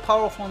version, so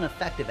powerful and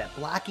effective at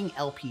blocking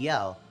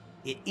LPL,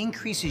 it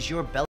increases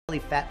your belly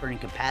fat burning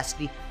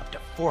capacity up to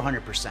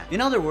 400%.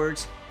 In other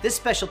words, this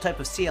special type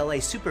of CLA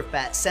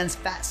superfat sends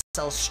fat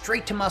cells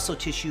straight to muscle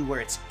tissue where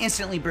it's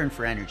instantly burned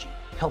for energy,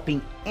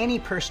 helping any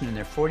person in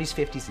their 40s,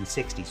 50s, and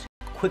 60s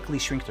quickly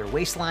shrink their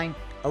waistline,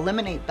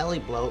 eliminate belly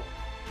bloat,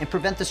 and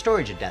prevent the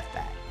storage of death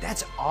fat.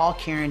 That's all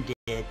Karen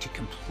did to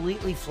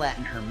completely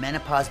flatten her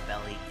menopause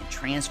belly and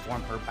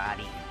transform her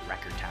body in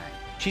record time.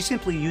 She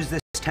simply used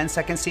this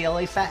 10-second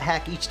CLA fat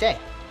hack each day.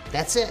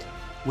 That's it.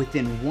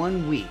 Within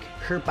 1 week,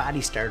 her body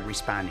started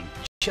responding,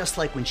 just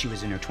like when she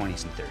was in her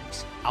 20s and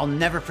 30s. I'll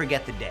never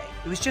forget the day.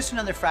 It was just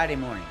another Friday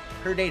morning,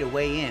 her day to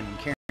weigh in when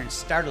Karen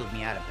startled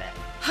me out of bed.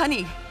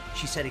 Honey,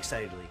 She said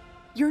excitedly,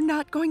 you're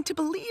not going to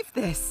believe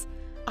this.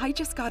 I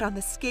just got on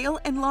the scale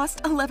and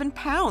lost 11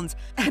 pounds,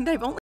 and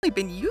I've only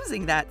been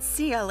using that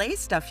CLA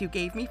stuff you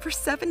gave me for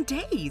 7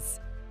 days.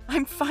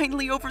 I'm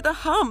finally over the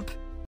hump.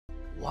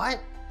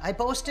 "What?" I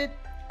boasted.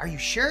 "Are you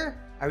sure?"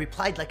 I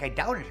replied like I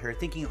doubted her,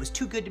 thinking it was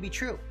too good to be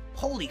true.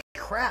 "Holy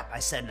crap," I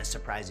said in a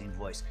surprising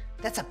voice.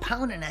 "That's 1.5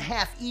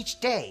 pounds each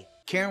day."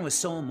 Karen was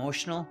so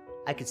emotional,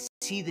 I could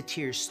see the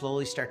tears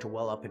slowly start to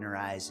well up in her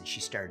eyes, and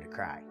she started to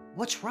cry.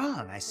 "What's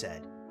wrong?" I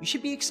said. "You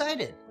should be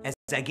excited," as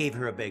I gave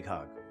her a big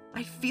hug.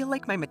 I feel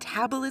like my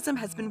metabolism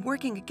has been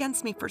working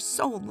against me for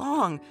so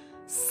long.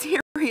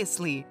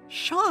 Seriously,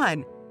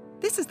 Sean,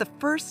 this is the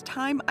first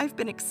time I've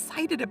been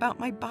excited about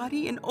my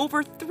body in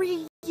over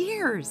 3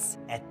 years.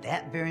 At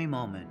that very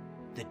moment,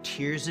 the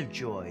tears of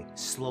joy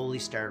slowly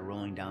started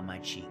rolling down my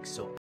cheeks,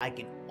 so I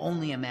can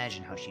only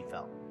imagine how she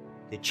felt.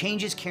 The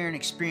changes Karen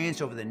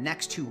experienced over the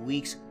next 2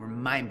 weeks were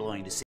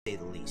mind-blowing to say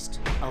the least.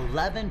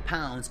 11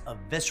 pounds of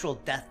visceral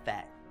death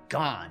fat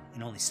gone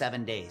in only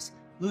 7 days,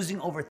 losing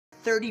over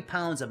 30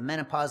 pounds of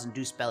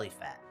menopause-induced belly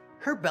fat.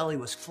 Her belly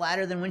was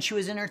flatter than when she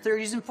was in her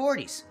 30s and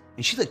 40s,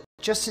 and she looked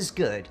just as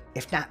good,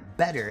 if not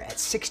better, at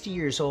 60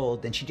 years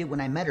old than she did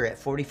when I met her at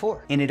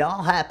 44. And it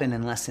all happened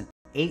in less than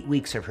 8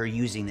 weeks of her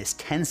using this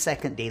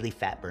 10-second daily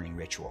fat-burning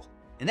ritual.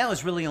 And that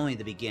was really only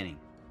the beginning.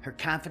 Her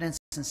confidence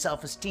and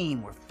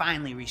self-esteem were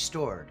finally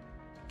restored.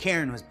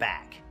 Karen was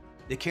back.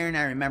 The Karen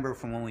I remember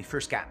from when we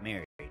first got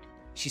married.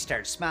 She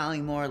started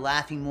smiling more,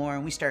 laughing more,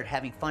 and we started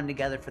having fun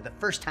together for the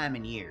first time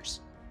in years.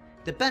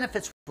 The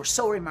benefits were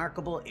so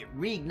remarkable, it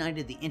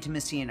reignited the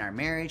intimacy in our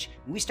marriage,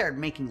 and we started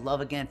making love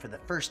again for the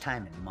first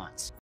time in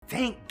months.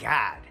 Thank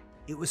God!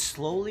 It was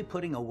slowly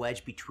putting a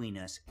wedge between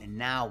us, and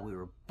now we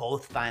were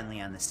both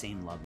finally on the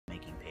same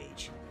love-making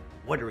page.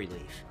 What a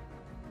relief.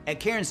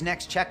 At Karen's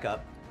next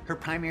checkup, her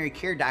primary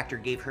care doctor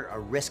gave her a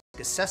risk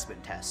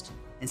assessment test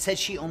and said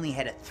she only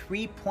had a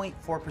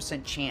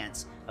 3.4%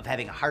 chance of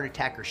having a heart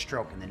attack or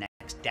stroke in the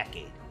next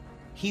decade.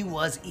 He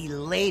was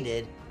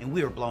elated, and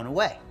we were blown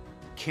away.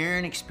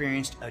 Karen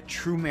experienced a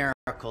true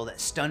miracle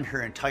that stunned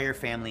her entire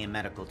family and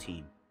medical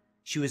team.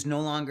 She was no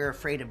longer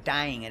afraid of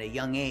dying at a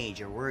young age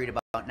or worried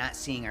about not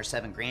seeing our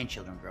 7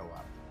 grandchildren grow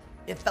up.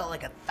 It felt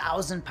like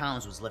 1,000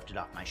 pounds was lifted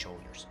off my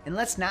shoulders. And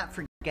let's not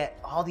forget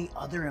all the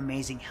other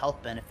amazing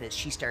health benefits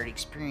she started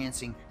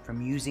experiencing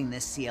from using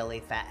this CLA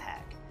fat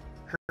hack.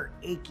 Her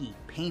achy,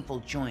 painful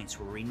joints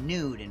were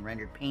renewed and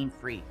rendered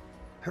pain-free.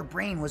 Her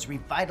brain was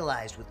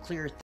revitalized with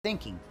clearer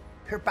thinking.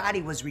 Her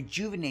body was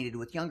rejuvenated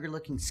with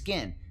younger-looking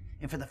skin.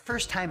 And for the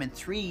first time in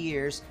 3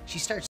 years, she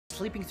started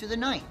sleeping through the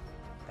night.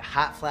 The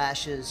hot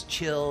flashes,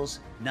 chills,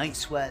 night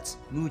sweats,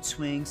 mood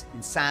swings,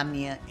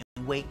 insomnia,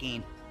 and weight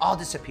gain all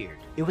disappeared.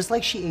 It was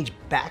like she aged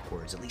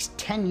backwards at least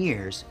 10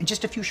 years in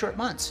just a few short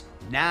months.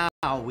 Now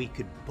we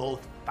could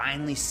both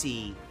finally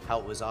see how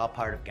it was all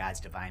part of God's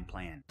divine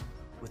plan.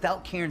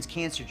 Without Karen's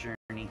cancer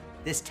journey,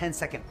 this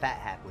 10-second fat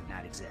hack would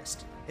not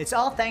exist. It's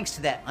all thanks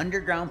to that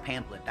underground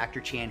pamphlet Dr.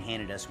 Chan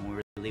handed us when we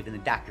were leaving the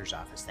doctor's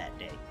office that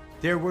day.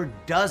 There were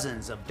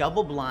dozens of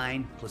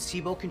double-blind,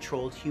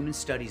 placebo-controlled human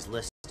studies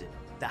listed,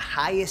 the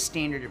highest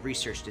standard of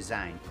research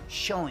design,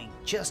 showing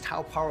just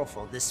how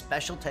powerful this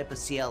special type of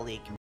CLA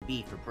can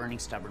be for burning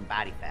stubborn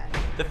body fat.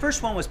 The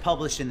first one was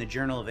published in the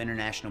Journal of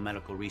International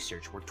Medical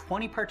Research, where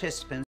 20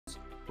 participants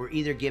were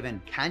either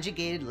given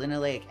conjugated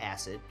linoleic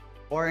acid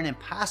or an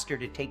imposter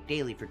to take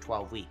daily for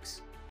 12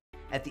 weeks.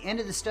 At the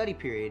end of the study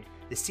period,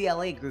 the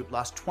CLA group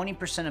lost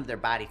 20% of their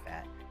body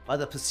fat, while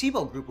the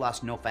placebo group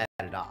lost no fat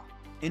at all.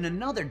 In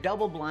another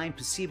double-blind,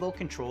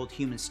 placebo-controlled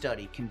human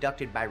study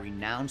conducted by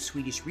renowned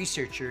Swedish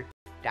researcher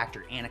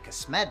Dr. Annika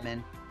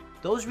Smedman,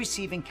 those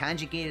receiving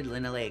conjugated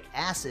linoleic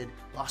acid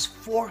lost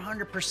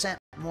 400%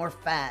 more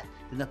fat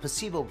than the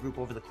placebo group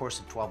over the course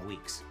of 12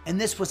 weeks. And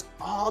this was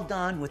all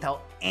done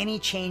without any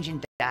change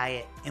in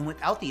diet and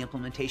without the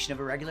implementation of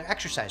a regular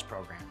exercise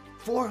program.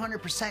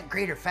 400%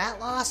 greater fat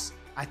loss?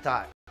 I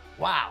thought,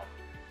 wow,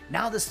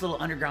 now this little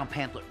underground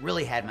pamphlet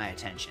really had my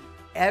attention.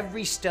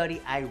 Every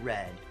study I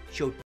read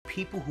showed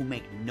people who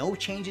make no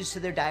changes to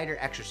their diet or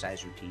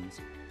exercise routines,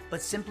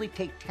 but simply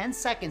take 10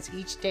 seconds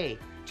each day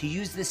to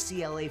use this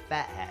CLA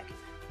fat hack,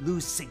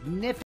 lose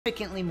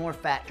significantly more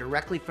fat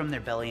directly from their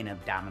belly and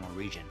abdominal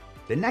region.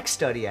 The next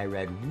study I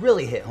read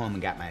really hit home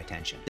and got my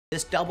attention.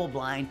 This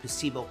double-blind,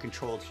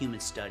 placebo-controlled human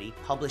study,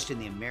 published in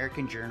the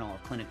American Journal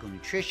of Clinical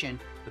Nutrition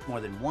with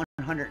more than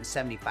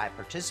 175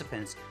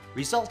 participants,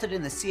 resulted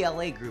in the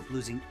CLA group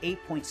losing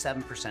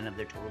 8.7% of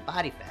their total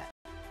body fat,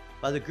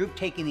 while the group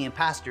taking the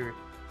imposter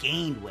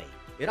gained weight.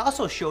 It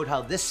also showed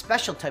how this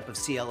special type of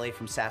CLA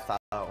from safflower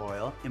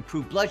oil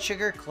improved blood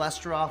sugar,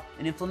 cholesterol,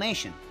 and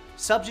inflammation.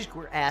 Subjects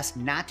were asked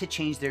not to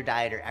change their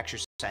diet or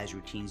exercise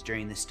routines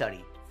during the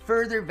study,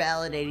 further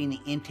validating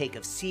the intake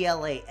of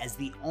CLA as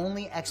the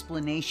only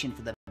explanation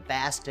for the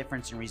vast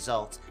difference in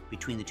results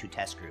between the two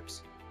test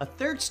groups. A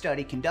third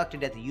study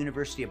conducted at the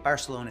University of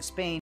Barcelona,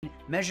 Spain,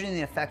 measuring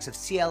the effects of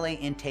CLA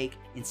intake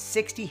in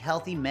 60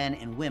 healthy men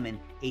and women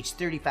aged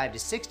 35 to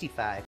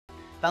 65,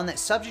 found that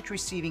subjects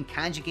receiving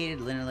conjugated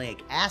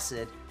linoleic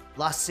acid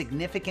lost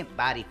significant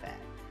body fat,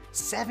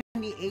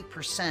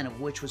 78%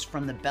 of which was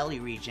from the belly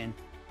region,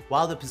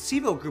 while the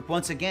placebo group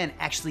once again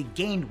actually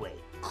gained weight.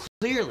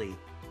 Clearly,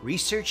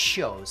 research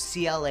shows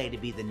CLA to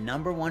be the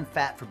 #1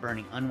 fat for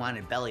burning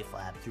unwanted belly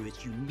flab through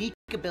its unique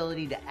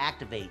ability to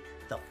activate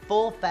the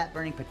full fat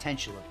burning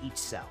potential of each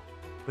cell.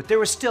 But there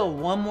was still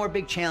one more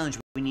big challenge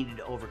we needed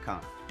to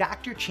overcome.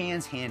 Dr.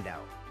 Chan's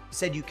handout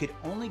said you could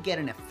only get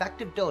an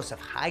effective dose of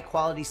high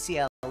quality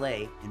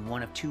CLA in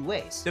one of two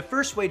ways. The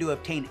first way to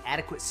obtain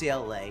adequate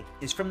CLA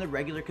is from the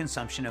regular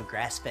consumption of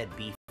grass-fed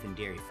beef and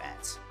dairy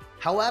fats.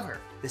 However,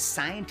 the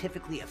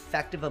scientifically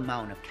effective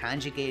amount of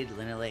conjugated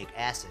linoleic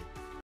acid,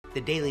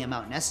 the daily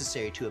amount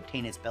necessary to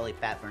obtain its belly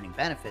fat burning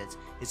benefits,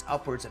 is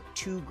upwards of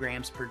 2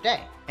 grams per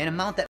day, an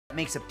amount that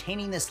makes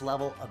obtaining this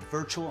level a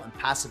virtual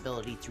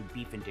impossibility through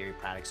beef and dairy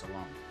products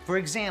alone. For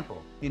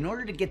example, in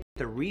order to get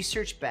the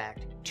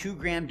research-backed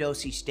 2-gram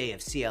dose each day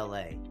of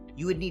CLA,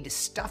 you would need to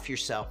stuff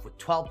yourself with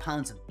 12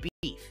 pounds of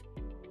beef,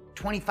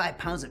 25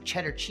 pounds of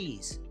cheddar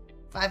cheese,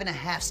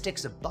 5.5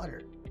 sticks of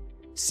butter,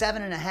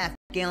 7.5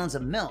 gallons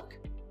of milk,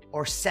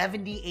 or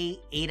 78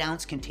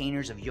 8-ounce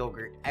containers of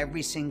yogurt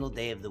every single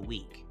day of the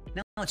week.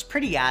 Now, it's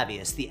pretty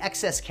obvious the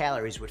excess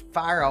calories would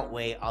far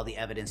outweigh all the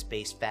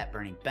evidence-based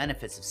fat-burning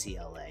benefits of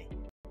CLA,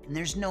 and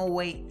there's no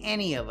way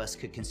any of us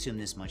could consume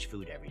this much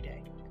food every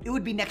day. It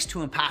would be next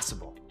to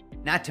impossible,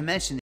 not to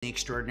mention the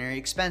extraordinary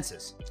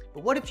expenses.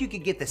 But what if you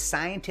could get the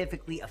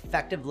scientifically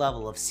effective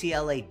level of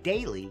CLA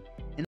daily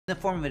in the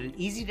form of an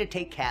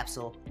easy-to-take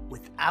capsule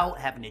without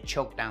having to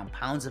choke down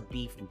pounds of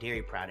beef and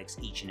dairy products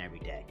each and every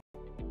day?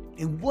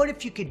 And what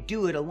if you could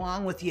do it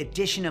along with the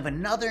addition of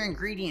another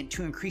ingredient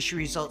to increase your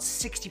results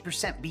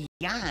 60%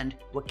 beyond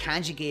what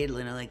conjugated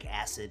linoleic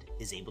acid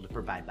is able to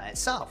provide by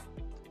itself?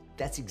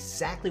 That's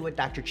exactly what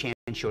Dr. Chan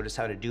showed us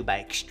how to do by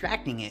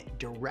extracting it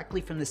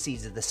directly from the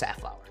seeds of the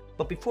safflower.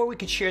 But before we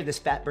could share this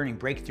fat-burning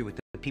breakthrough with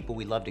the people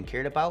we loved and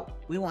cared about,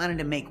 we wanted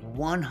to make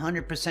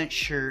 100%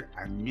 sure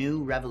our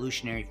new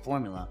revolutionary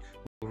formula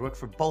would work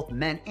for both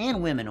men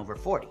and women over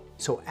 40.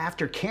 So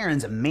after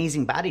Karen's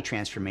amazing body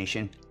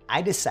transformation,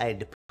 I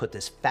decided to put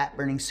this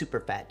fat-burning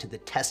superfat to the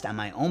test on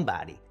my own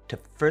body to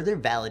further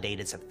validate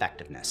its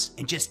effectiveness.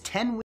 And just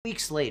 10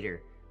 weeks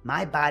later,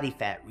 my body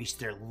fat reached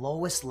their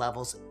lowest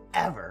levels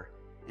ever,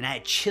 and I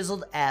had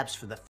chiseled abs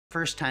for the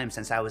first time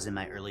since I was in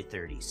my early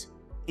 30s.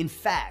 In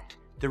fact,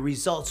 the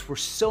results were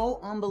so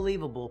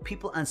unbelievable,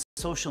 people on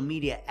social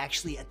media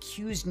actually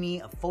accused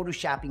me of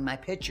photoshopping my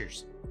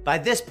pictures. By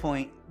this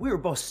point, we were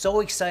both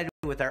so excited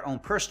with our own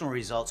personal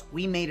results,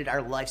 we made it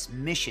our life's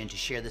mission to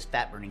share this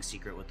fat-burning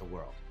secret with the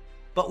world.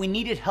 But we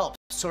needed help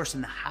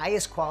sourcing the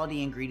highest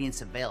quality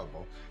ingredients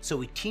available, so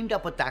we teamed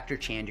up with Dr.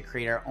 Chan to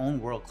create our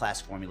own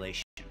world-class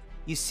formulation.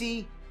 You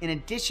see, in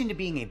addition to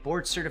being a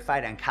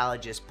board-certified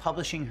oncologist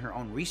publishing her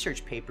own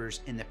research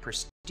papers in the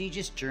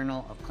prestigious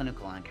Journal of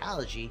Clinical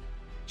Oncology,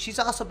 she's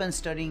also been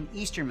studying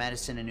Eastern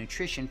medicine and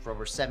nutrition for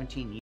over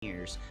 17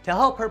 years to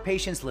help her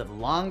patients live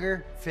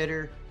longer,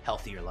 fitter,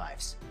 healthier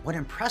lives. What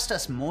impressed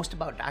us most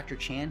about Dr.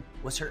 Chan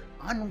was her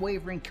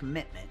unwavering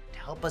commitment to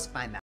help us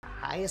find the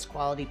highest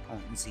quality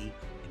potency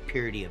and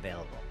purity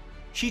available.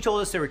 She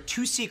told us there were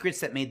 2 secrets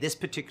that made this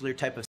particular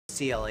type of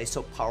CLA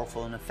so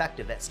powerful and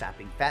effective at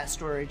stopping fat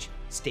storage,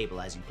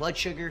 stabilizing blood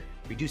sugar,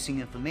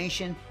 reducing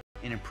inflammation,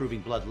 and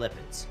improving blood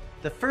lipids.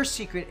 The first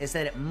secret is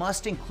that it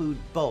must include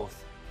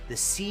both the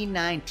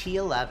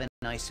C9T11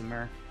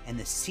 isomer and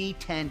the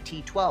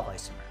C10T12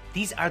 isomer.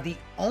 These are the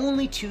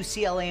only 2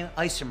 CLA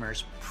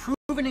isomers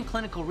proven in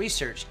clinical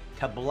research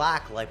to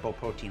block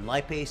lipoprotein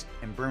lipase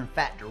and burn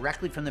fat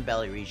directly from the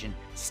belly region,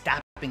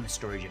 stopping the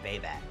storage of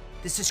AVAT.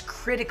 This is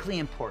critically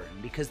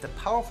important because the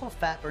powerful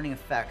fat-burning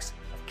effects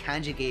of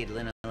conjugated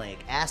linoleic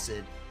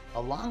acid,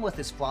 along with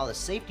its flawless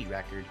safety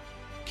record,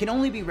 can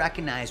only be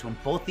recognized when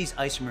both these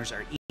isomers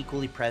are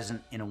equally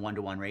present in a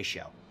 1-to-1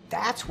 ratio.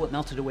 That's what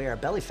melted away our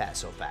belly fat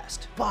so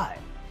fast. But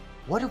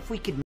what if we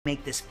could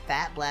make this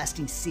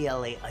fat-blasting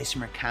CLA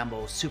isomer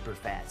combo of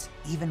superfats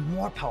even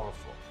more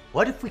powerful?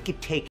 What if we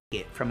could take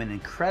it from an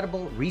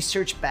incredible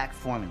research-backed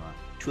formula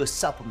to a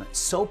supplement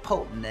so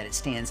potent that it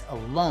stands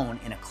alone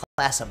in a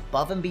class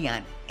above and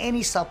beyond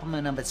any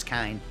supplement of its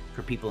kind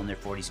for people in their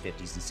 40s,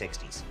 50s, and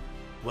 60s?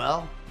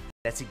 Well,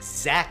 that's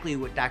exactly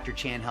what Dr.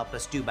 Chan helped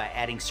us do by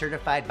adding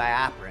certified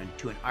bioperin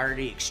to an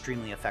already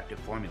extremely effective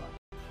formula.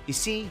 You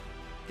see,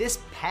 this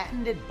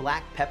patented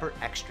black pepper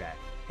extract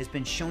has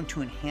been shown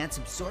to enhance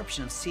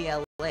absorption of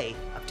CLA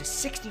up to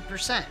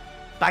 60%.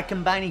 By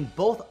combining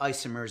both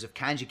isomers of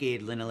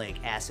conjugated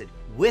linoleic acid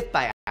with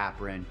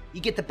bioperin,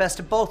 you get the best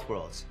of both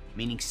worlds,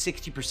 meaning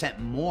 60%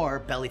 more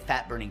belly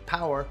fat burning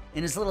power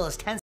in as little as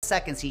 10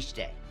 seconds each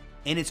day.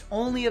 And it's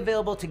only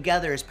available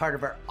together as part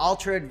of our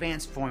ultra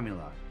advanced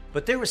formula.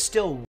 But there was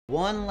still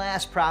one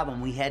last problem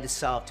we had to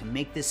solve to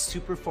make this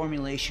super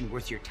formulation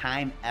worth your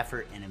time,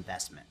 effort, and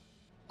investment.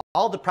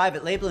 All the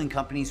private labeling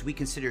companies we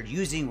considered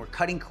using were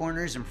cutting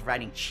corners and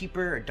providing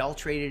cheaper,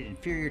 adulterated,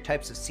 inferior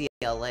types of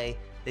CLA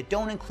that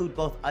don't include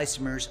both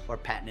isomers or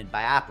patented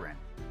bioperin.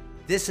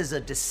 This is a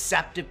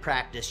deceptive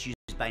practice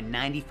used by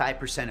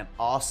 95% of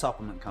all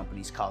supplement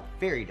companies called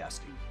fairy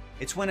dusting.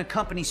 It's when a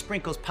company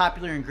sprinkles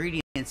popular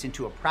ingredients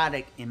into a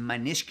product in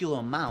minuscule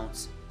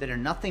amounts that are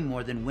nothing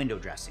more than window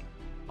dressing,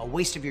 a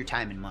waste of your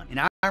time and money. In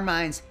our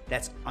minds,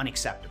 that's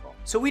unacceptable.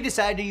 So we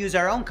decided to use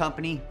our own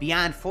company,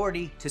 Beyond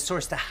 40, to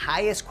source the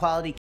highest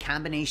quality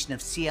combination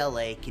of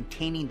CLA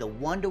containing the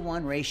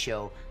 1-to-1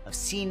 ratio of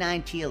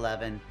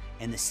C9T11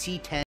 and the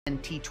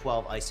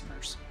C10T12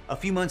 isomers. A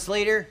few months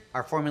later,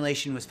 our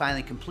formulation was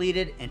finally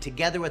completed, and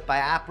together with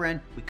bioperin,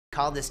 we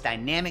call this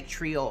dynamic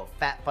trio of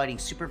fat-fighting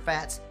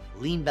superfats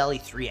Lean Belly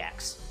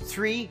 3X.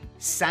 3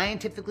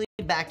 scientifically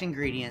backed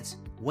ingredients,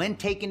 when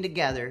taken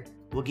together,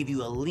 will give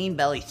you a lean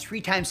belly 3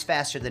 times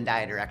faster than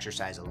diet or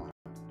exercise alone.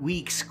 We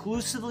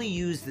exclusively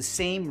use the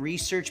same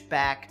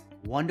research-backed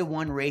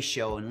 1-to-1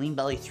 ratio in Lean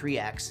Belly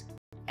 3X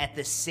at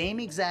the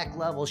same exact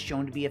levels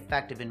shown to be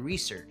effective in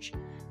research,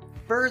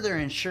 further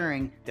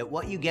ensuring that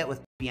what you get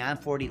with Beyond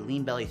 40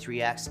 Lean Belly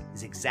 3X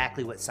is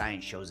exactly what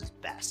science shows is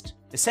best.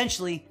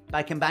 Essentially,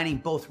 by combining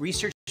both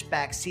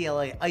research-backed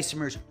CLA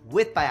isomers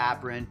with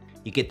bioperin,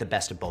 you get the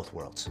best of both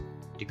worlds.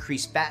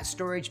 Decreased fat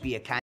storage via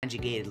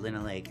conjugated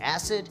linoleic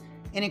acid,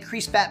 and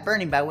increased fat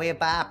burning by way of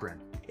bioperin.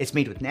 It's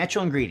made with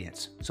natural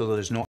ingredients, so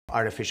there's no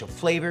artificial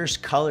flavors,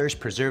 colors,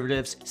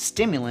 preservatives,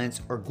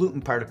 stimulants, or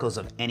gluten particles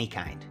of any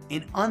kind.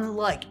 And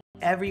unlike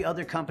every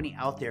other company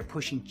out there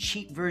pushing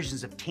cheap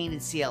versions of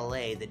tainted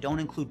CLA that don't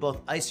include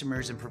both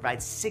isomers and provide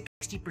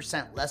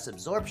 60% less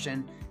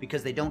absorption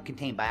because they don't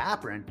contain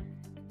bioperin,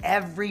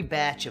 every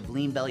batch of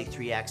Lean Belly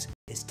 3X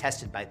is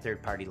tested by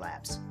third-party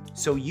labs.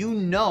 So you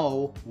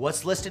know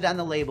what's listed on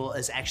the label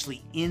is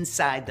actually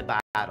inside the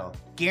bottle,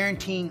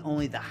 guaranteeing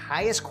only the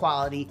highest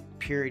quality,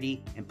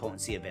 purity, and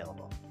potency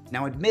available.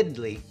 Now,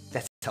 admittedly,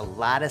 that's a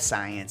lot of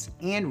science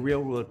and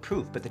real-world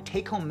proof, but the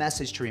take-home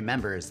message to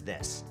remember is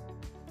this.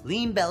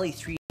 Lean Belly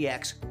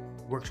 3X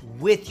works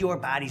with your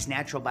body's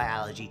natural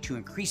biology to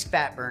increase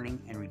fat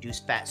burning and reduce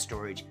fat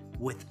storage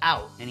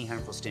without any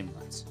harmful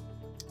stimulants.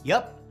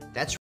 Yup,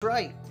 that's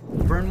right.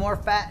 Burn more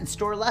fat and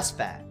store less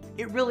fat.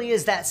 It really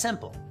is that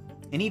simple.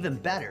 And even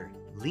better,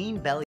 Lean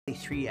Belly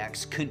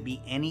 3X couldn't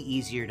be any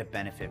easier to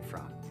benefit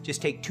from.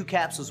 Just take 2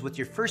 capsules with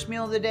your first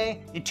meal of the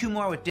day and 2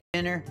 more with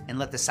dinner and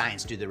let the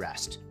science do the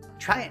rest.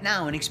 Try it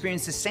now and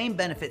experience the same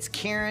benefits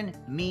Karen,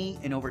 me,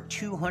 and over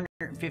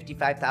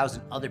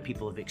 255,000 other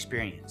people have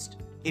experienced.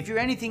 If you're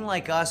anything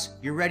like us,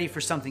 you're ready for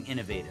something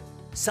innovative,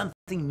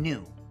 something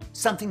new,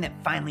 something that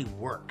finally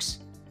works.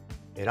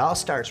 It all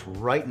starts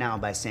right now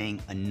by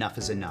saying enough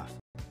is enough.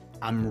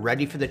 I'm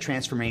ready for the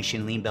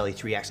transformation Lean Belly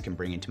 3X can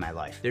bring into my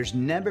life. There's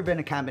never been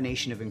a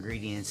combination of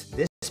ingredients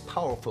this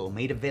powerful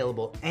made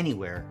available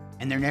anywhere,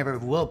 and there never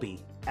will be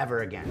ever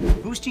again.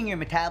 Boosting your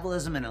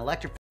metabolism and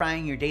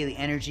electrifying your daily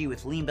energy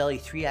with Lean Belly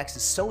 3X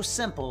is so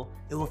simple,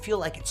 it will feel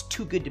like it's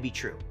too good to be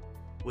true.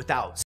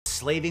 Without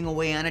slaving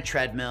away on a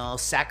treadmill,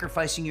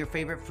 sacrificing your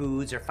favorite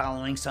foods, or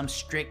following some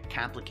strict,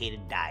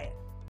 complicated diet.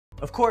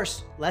 Of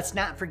course, let's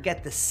not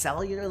forget the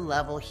cellular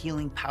level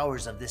healing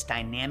powers of this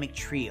dynamic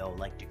trio,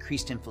 like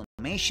decreased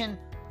inflammation,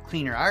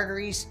 cleaner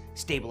arteries,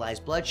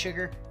 stabilized blood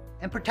sugar,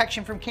 and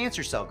protection from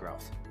cancer cell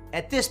growth.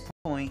 At this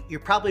point,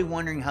 you're probably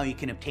wondering how you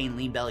can obtain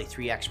Lean Belly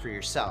 3X for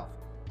yourself,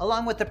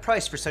 along with the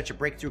price for such a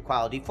breakthrough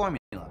quality formula.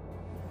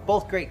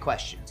 Both great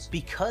questions.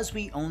 Because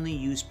we only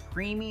use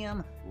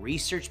premium,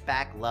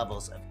 research-backed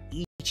levels of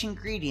each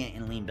ingredient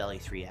in Lean Belly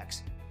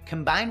 3X,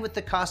 combined with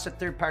the cost of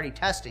third-party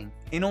testing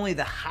in only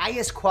the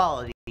highest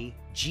quality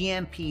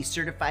GMP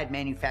certified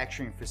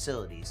manufacturing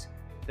facilities,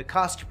 the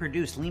cost to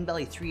produce Lean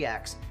Belly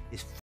 3X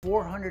is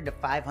 400 to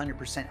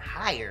 500%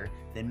 higher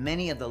than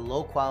many of the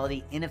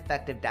low-quality,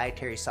 ineffective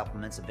dietary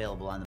supplements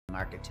available on the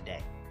market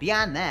today.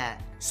 Beyond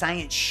that,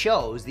 science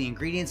shows the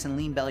ingredients in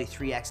Lean Belly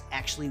 3X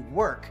actually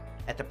work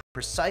at the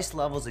precise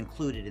levels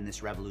included in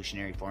this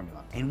revolutionary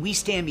formula. And we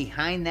stand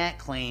behind that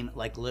claim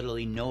like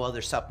literally no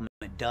other supplement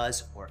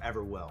does or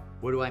ever will.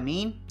 What do I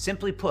mean?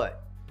 Simply put,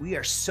 we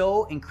are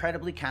so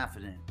incredibly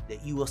confident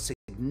that you will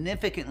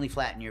significantly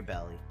flatten your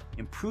belly,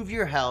 improve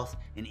your health,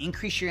 and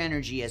increase your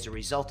energy as a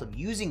result of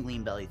using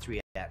Lean Belly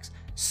 3X,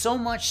 so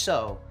much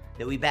so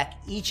that we back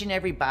each and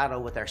every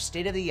bottle with our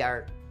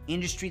state-of-the-art,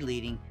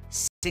 industry-leading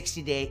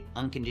 60-day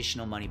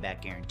unconditional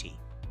money-back guarantee.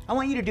 I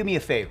want you to do me a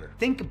favor.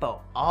 Think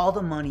about all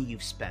the money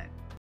you've spent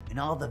and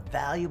all the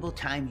valuable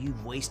time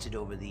you've wasted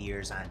over the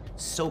years on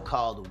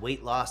so-called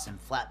weight loss and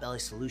flat belly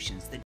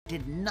solutions that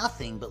did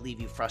nothing but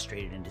leave you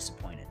frustrated and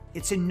disappointed.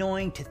 It's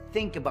annoying to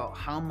think about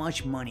how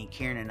much money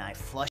Karen and I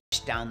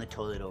flushed down the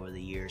toilet over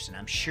the years, and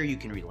I'm sure you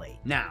can relate.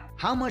 Now,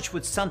 how much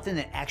would something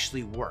that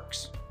actually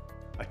works,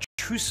 a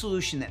true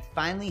solution that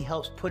finally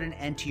helps put an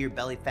end to your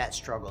belly fat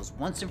struggles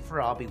once and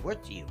for all, be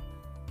worth to you?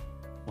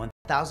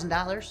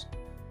 $1,000?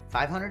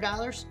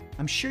 $500?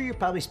 I'm sure you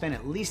probably spent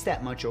at least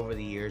that much over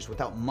the years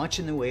without much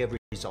in the way of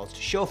results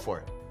to show for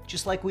it,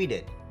 just like we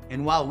did.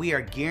 And while we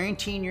are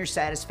guaranteeing your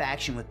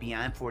satisfaction with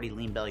Beyond 40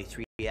 Lean Belly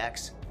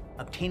 3X,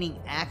 obtaining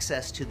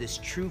access to this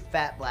true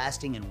fat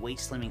blasting and weight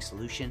slimming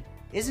solution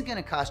isn't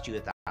going to cost you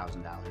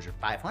 $1,000 or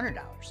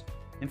 $500.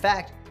 In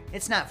fact,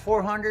 it's not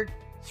 $400,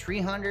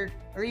 $300,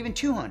 or even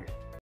 $200.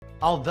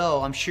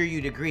 Although I'm sure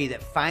you'd agree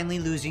that finally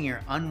losing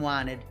your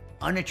unwanted,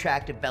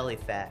 unattractive belly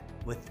fat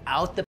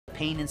without the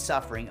pain and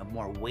suffering of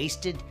more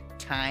wasted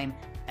time,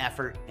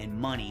 effort, and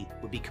money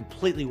would be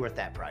completely worth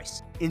that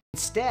price.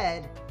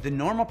 Instead, the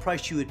normal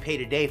price you would pay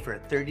today for a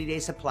 30-day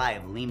supply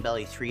of Lean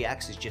Belly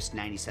 3X is just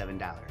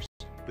 $97.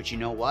 But you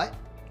know what?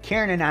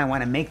 Karen and I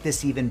want to make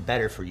this even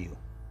better for you.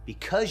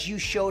 Because you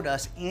showed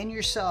us and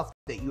yourself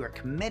that you are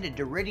committed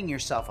to ridding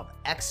yourself of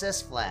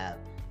excess flab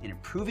and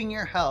improving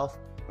your health,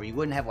 or you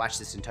wouldn't have watched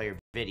this entire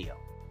video.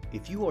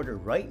 If you order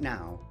right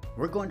now,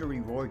 we're going to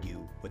reward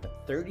you with a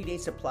 30-day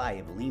supply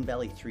of Lean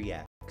Belly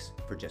 3X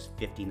for just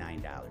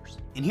 $59.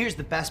 And here's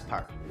the best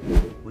part.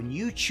 When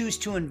you choose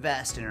to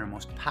invest in our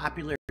most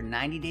popular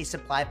 90-day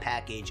supply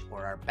package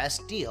or our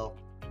best deal,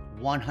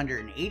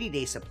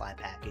 180-day supply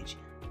package,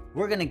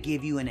 we're going to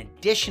give you an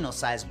additional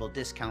sizable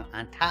discount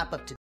on top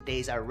of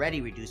today's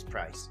already reduced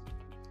price.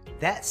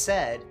 That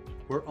said,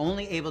 we're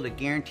only able to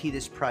guarantee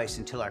this price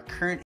until our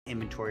current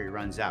inventory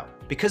runs out.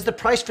 Because the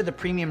price for the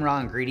premium raw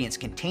ingredients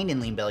contained in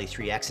Lean Belly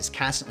 3X is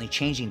constantly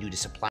changing due to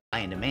supply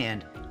and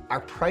demand,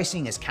 our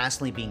pricing is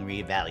constantly being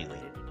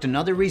reevaluated. It's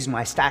another reason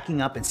why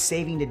stocking up and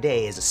saving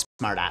today is a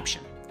smart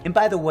option. And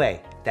by the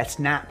way, that's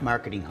not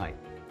marketing hype.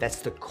 That's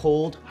the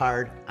cold,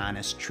 hard,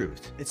 honest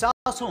truth. It's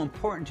also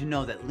important to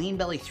know that Lean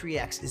Belly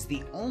 3X is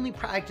the only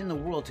product in the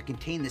world to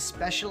contain this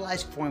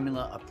specialized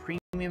formula of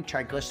premium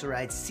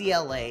triglyceride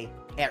CLA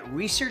at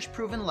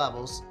research-proven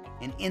levels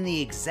and in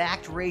the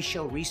exact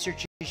ratio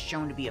research has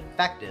shown to be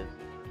effective,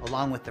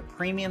 along with the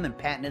premium and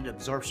patented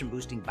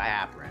absorption-boosting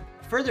bioperine.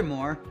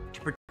 Furthermore,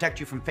 to protect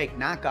you from fake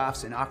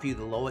knockoffs and offer you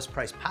the lowest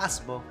price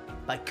possible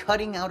by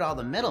cutting out all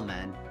the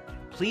middlemen,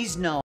 please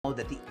know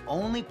that the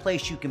only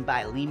place you can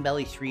buy Lean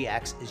Belly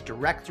 3X is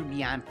direct through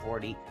Beyond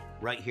 40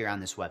 right here on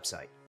this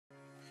website.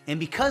 And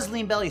because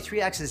Lean Belly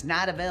 3X is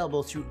not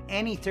available through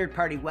any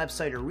third-party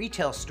website or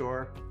retail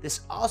store,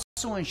 this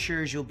also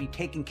ensures you'll be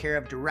taken care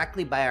of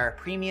directly by our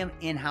premium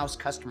in-house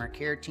customer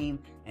care team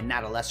and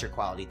not a lesser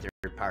quality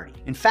third party.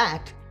 In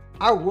fact,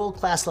 our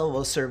world-class level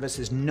of service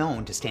is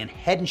known to stand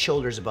head and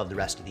shoulders above the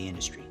rest of the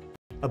industry.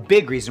 A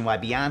big reason why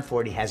Beyond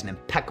 40 has an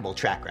impeccable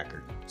track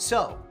record.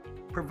 So,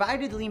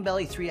 provided Lean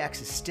Belly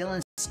 3X is still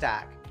in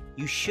stock,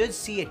 you should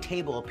see a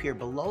table appear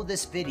below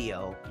this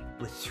video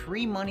with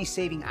 3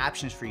 money-saving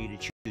options for you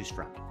to choose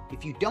from.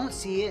 If you don't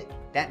see it,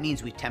 that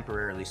means we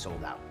temporarily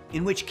sold out.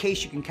 In which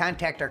case you can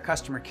contact our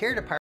customer care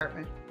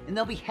department and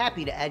they'll be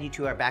happy to add you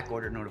to our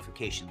backorder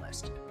notification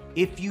list.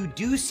 If you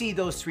do see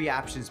those 3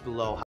 options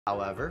below,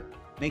 however,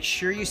 make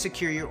sure you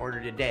secure your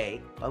order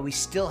today while we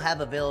still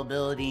have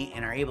availability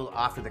and are able to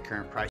offer the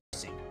current price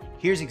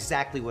here's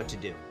exactly what to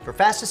do. For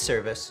fastest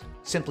service,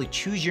 simply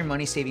choose your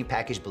money-saving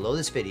package below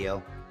this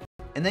video,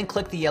 and then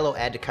click the yellow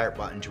Add to Cart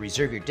button to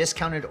reserve your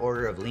discounted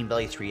order of Lean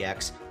Belly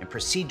 3X and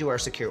proceed to our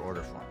secure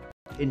order form.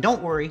 And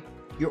don't worry,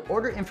 your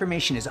order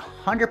information is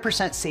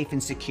 100% safe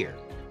and secure.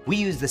 We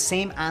use the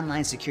same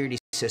online security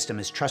system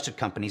as trusted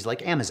companies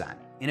like Amazon.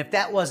 And if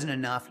that wasn't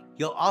enough,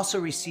 you'll also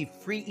receive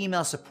free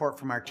email support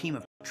from our team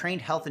of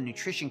trained health and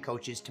nutrition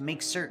coaches to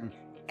make certain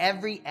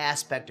every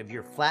aspect of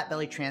your flat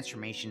belly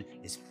transformation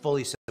is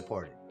fully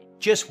supported.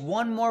 Just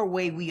one more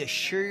way we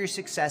assure your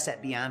success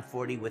at Beyond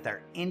 40 with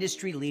our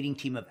industry-leading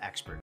team of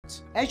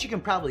experts. As you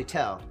can probably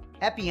tell,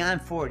 at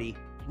Beyond 40,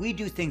 we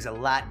do things a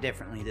lot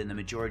differently than the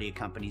majority of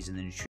companies in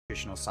the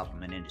nutritional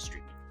supplement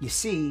industry. You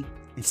see,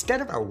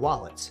 instead of our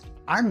wallets,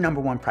 our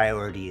number one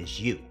priority is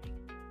you,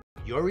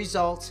 your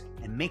results,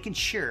 and making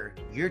sure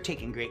you're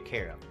taken great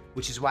care of,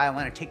 which is why I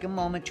want to take a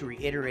moment to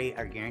reiterate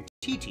our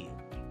guarantee to you.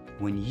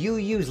 When you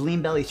use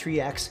Lean Belly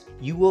 3X,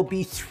 you will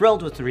be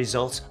thrilled with the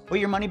results or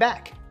your money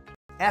back.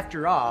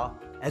 After all,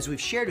 as we've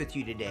shared with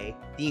you today,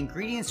 the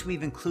ingredients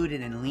we've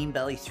included in Lean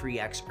Belly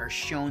 3X are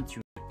shown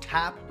through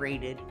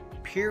top-rated,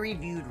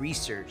 peer-reviewed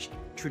research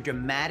to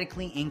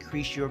dramatically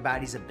increase your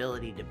body's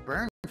ability to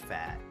burn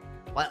fat,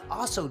 while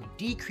also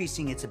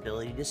decreasing its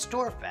ability to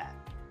store fat.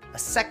 A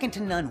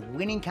second-to-none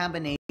winning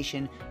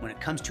combination when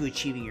it comes to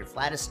achieving your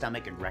flattest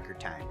stomach in record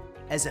time.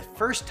 As a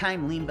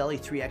first-time Lean Belly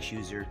 3X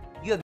user,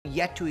 you have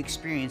yet to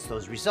experience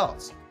those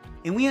results.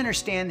 And we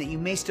understand that you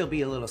may still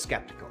be a little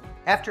skeptical.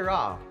 After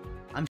all,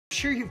 I'm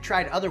sure you've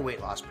tried other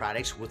weight loss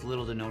products with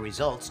little to no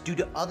results due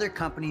to other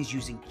companies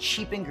using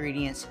cheap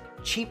ingredients,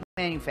 cheap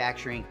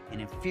manufacturing,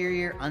 and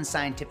inferior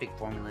unscientific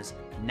formulas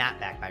not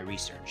backed by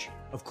research.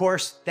 Of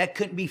course, that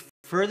couldn't be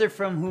further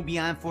from who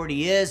Beyond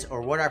 40 is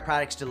or what our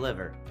products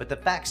deliver, but the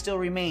fact still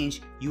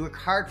remains, you work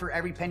hard for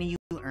every penny you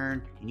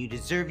earn, and you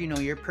deserve to know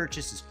your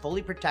purchase is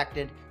fully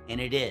protected, and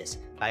it is,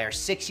 by our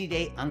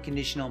 60-day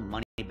unconditional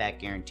money-back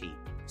guarantee.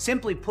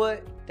 Simply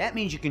put, that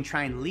means you can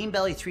try Lean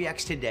Belly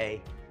 3X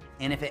today,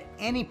 and if at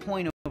any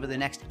point over the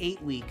next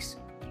 8 weeks,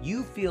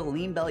 you feel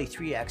Lean Belly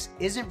 3X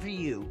isn't for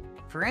you,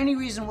 for any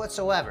reason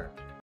whatsoever,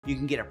 you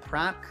can get a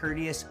prompt,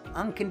 courteous,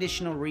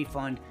 unconditional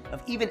refund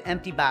of even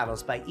empty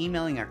bottles by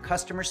emailing our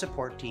customer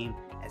support team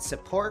at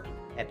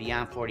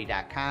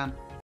support@beyond40.com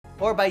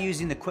or by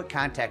using the quick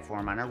contact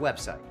form on our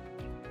website.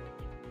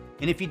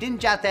 And if you didn't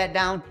jot that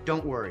down,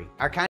 don't worry.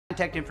 Our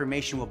contact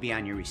information will be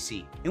on your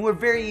receipt. And we're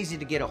very easy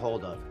to get a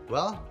hold of.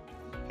 Well,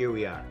 here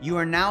we are. You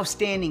are now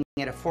standing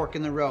at a fork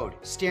in the road,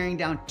 staring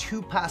down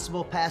two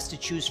possible paths to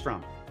choose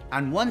from.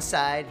 On one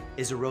side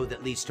is a road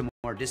that leads to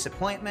more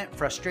disappointment,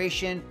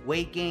 frustration,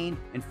 weight gain,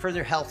 and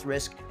further health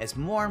risk as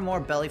more and more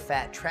belly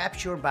fat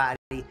traps your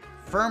body,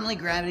 firmly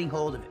grabbing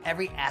hold of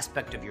every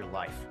aspect of your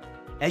life.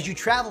 As you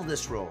travel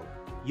this road,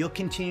 you'll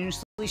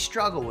continuously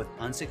struggle with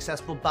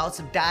unsuccessful bouts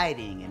of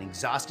dieting and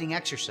exhausting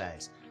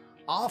exercise,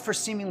 all for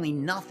seemingly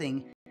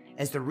nothing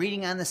as the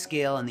reading on the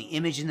scale and the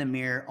image in the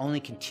mirror only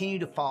continue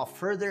to fall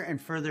further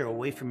and further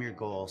away from your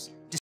goals.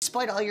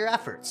 Despite all your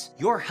efforts,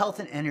 your health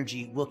and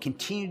energy will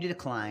continue to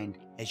decline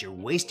as your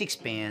waist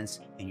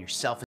expands and your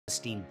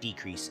self-esteem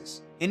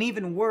decreases. And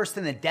even worse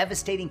than the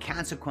devastating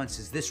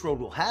consequences this road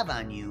will have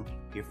on you,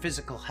 your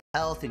physical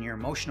health and your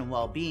emotional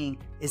well-being,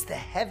 is the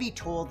heavy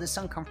toll this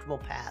uncomfortable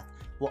path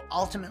will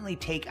ultimately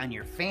take on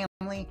your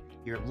family,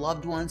 your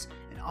loved ones,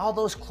 and all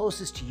those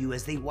closest to you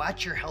as they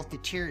watch your health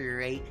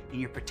deteriorate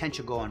and your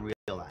potential go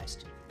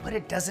unrealized. But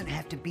it doesn't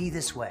have to be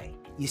this way.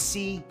 You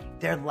see,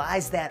 there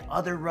lies that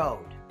other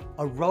road.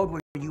 A road where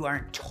you are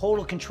in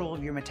total control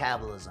of your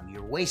metabolism,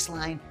 your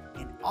waistline,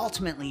 and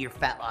ultimately your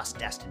fat loss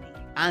destiny.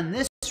 On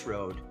this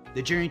road,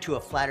 the journey to a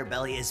flatter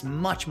belly is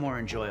much more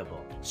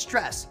enjoyable,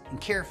 stress,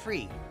 and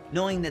carefree,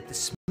 knowing that the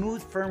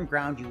smooth, firm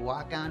ground you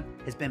walk on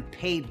has been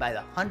paid by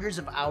the hundreds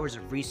of hours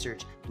of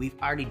research we've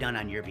already done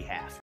on your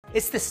behalf.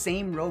 It's the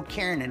same road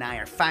Karen and I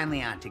are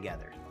finally on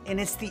together. And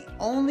it's the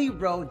only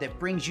road that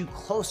brings you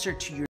closer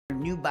to your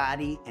new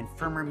body and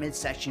firmer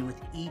midsection with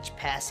each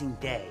passing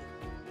day.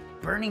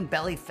 Burning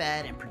belly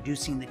fat and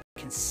producing the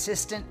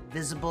consistent,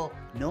 visible,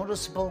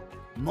 noticeable,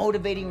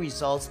 motivating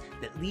results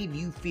that leave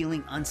you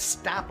feeling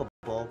unstoppable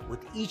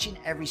with each and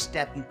every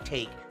step you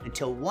take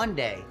until one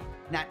day,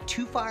 not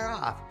too far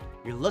off,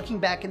 you're looking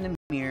back in the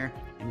mirror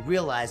and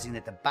realizing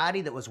that the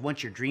body that was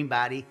once your dream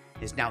body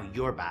is now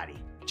your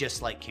body,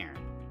 just like Karen.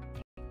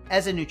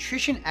 As a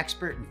nutrition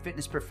expert and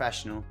fitness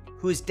professional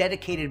who has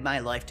dedicated my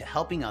life to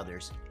helping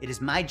others, it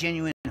is my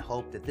genuine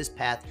hope that this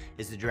path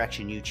is the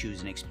direction you choose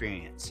and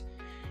experience.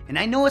 And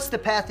I know it's the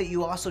path that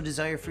you also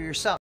desire for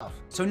yourself.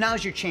 So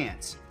now's your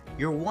chance.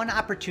 Your one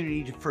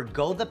opportunity to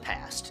forgo the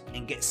past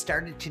and get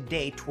started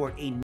today toward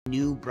a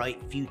new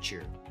bright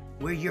future,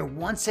 where you're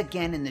once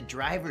again in the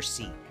driver's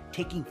seat,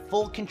 taking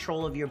full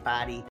control of your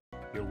body,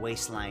 your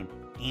waistline,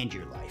 and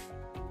your life.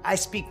 I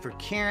speak for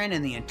Karen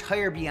and the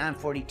entire Beyond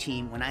 40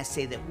 team when I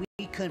say that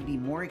we couldn't be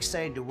more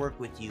excited to work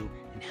with you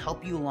and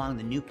help you along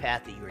the new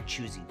path that you are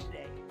choosing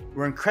today.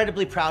 We're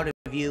incredibly proud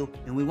of you,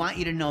 and we want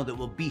you to know that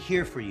we'll be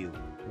here for you,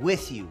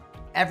 with you,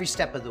 every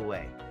step of the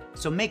way.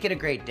 So make it a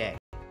great day.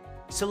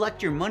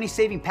 Select your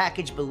money-saving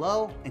package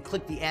below and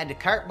click the Add to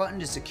Cart button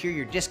to secure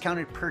your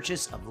discounted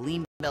purchase of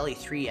Lean Belly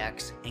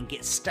 3X and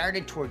get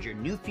started towards your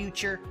new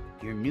future,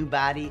 your new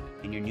body,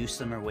 and your new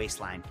slimmer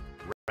waistline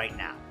right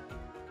now.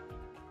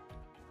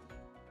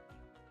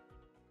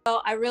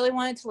 Well, I really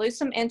wanted to lose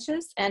some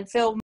inches and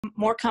feel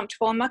more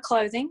comfortable in my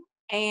clothing.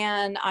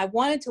 And I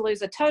wanted to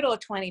lose a total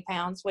of 20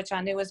 pounds, which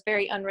I knew was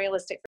very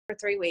unrealistic for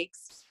 3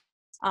 weeks.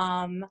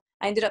 I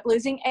ended up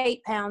losing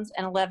 8 pounds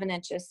and 11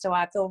 inches. So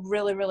I feel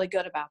really, really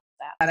good about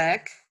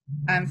that.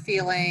 I'm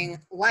feeling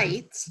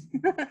light,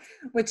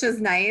 which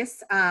is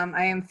nice.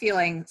 I am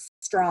feeling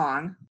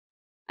strong.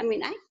 I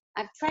mean,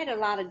 I've tried a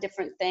lot of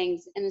different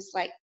things, and it's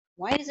like,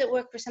 why does it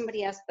work for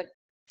somebody else, but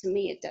to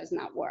me it does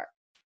not work?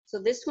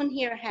 So this one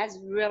here has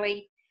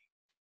really,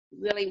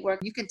 really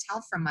worked. You can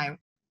tell from my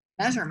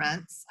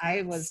measurements.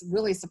 I was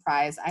really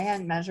surprised. I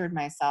hadn't measured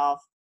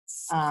myself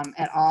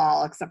at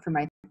all, except for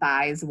my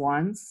thighs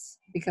once,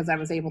 because I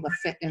was able to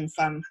fit in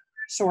some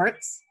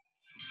shorts.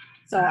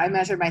 So I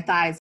measured my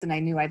thighs and I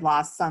knew I'd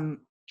lost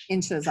some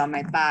inches on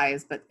my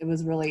thighs, but it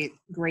was really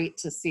great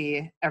to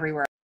see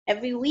everywhere.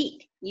 Every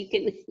week you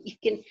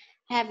can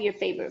have your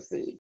favorite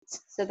foods.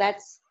 So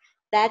that's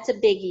a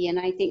biggie, and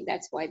I think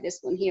that's why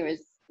this one here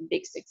is a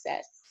big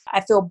success.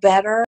 I feel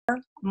better,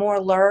 more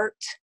alert.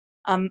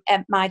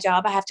 At my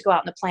job, I have to go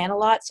out in the plant a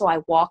lot, so I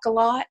walk a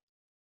lot.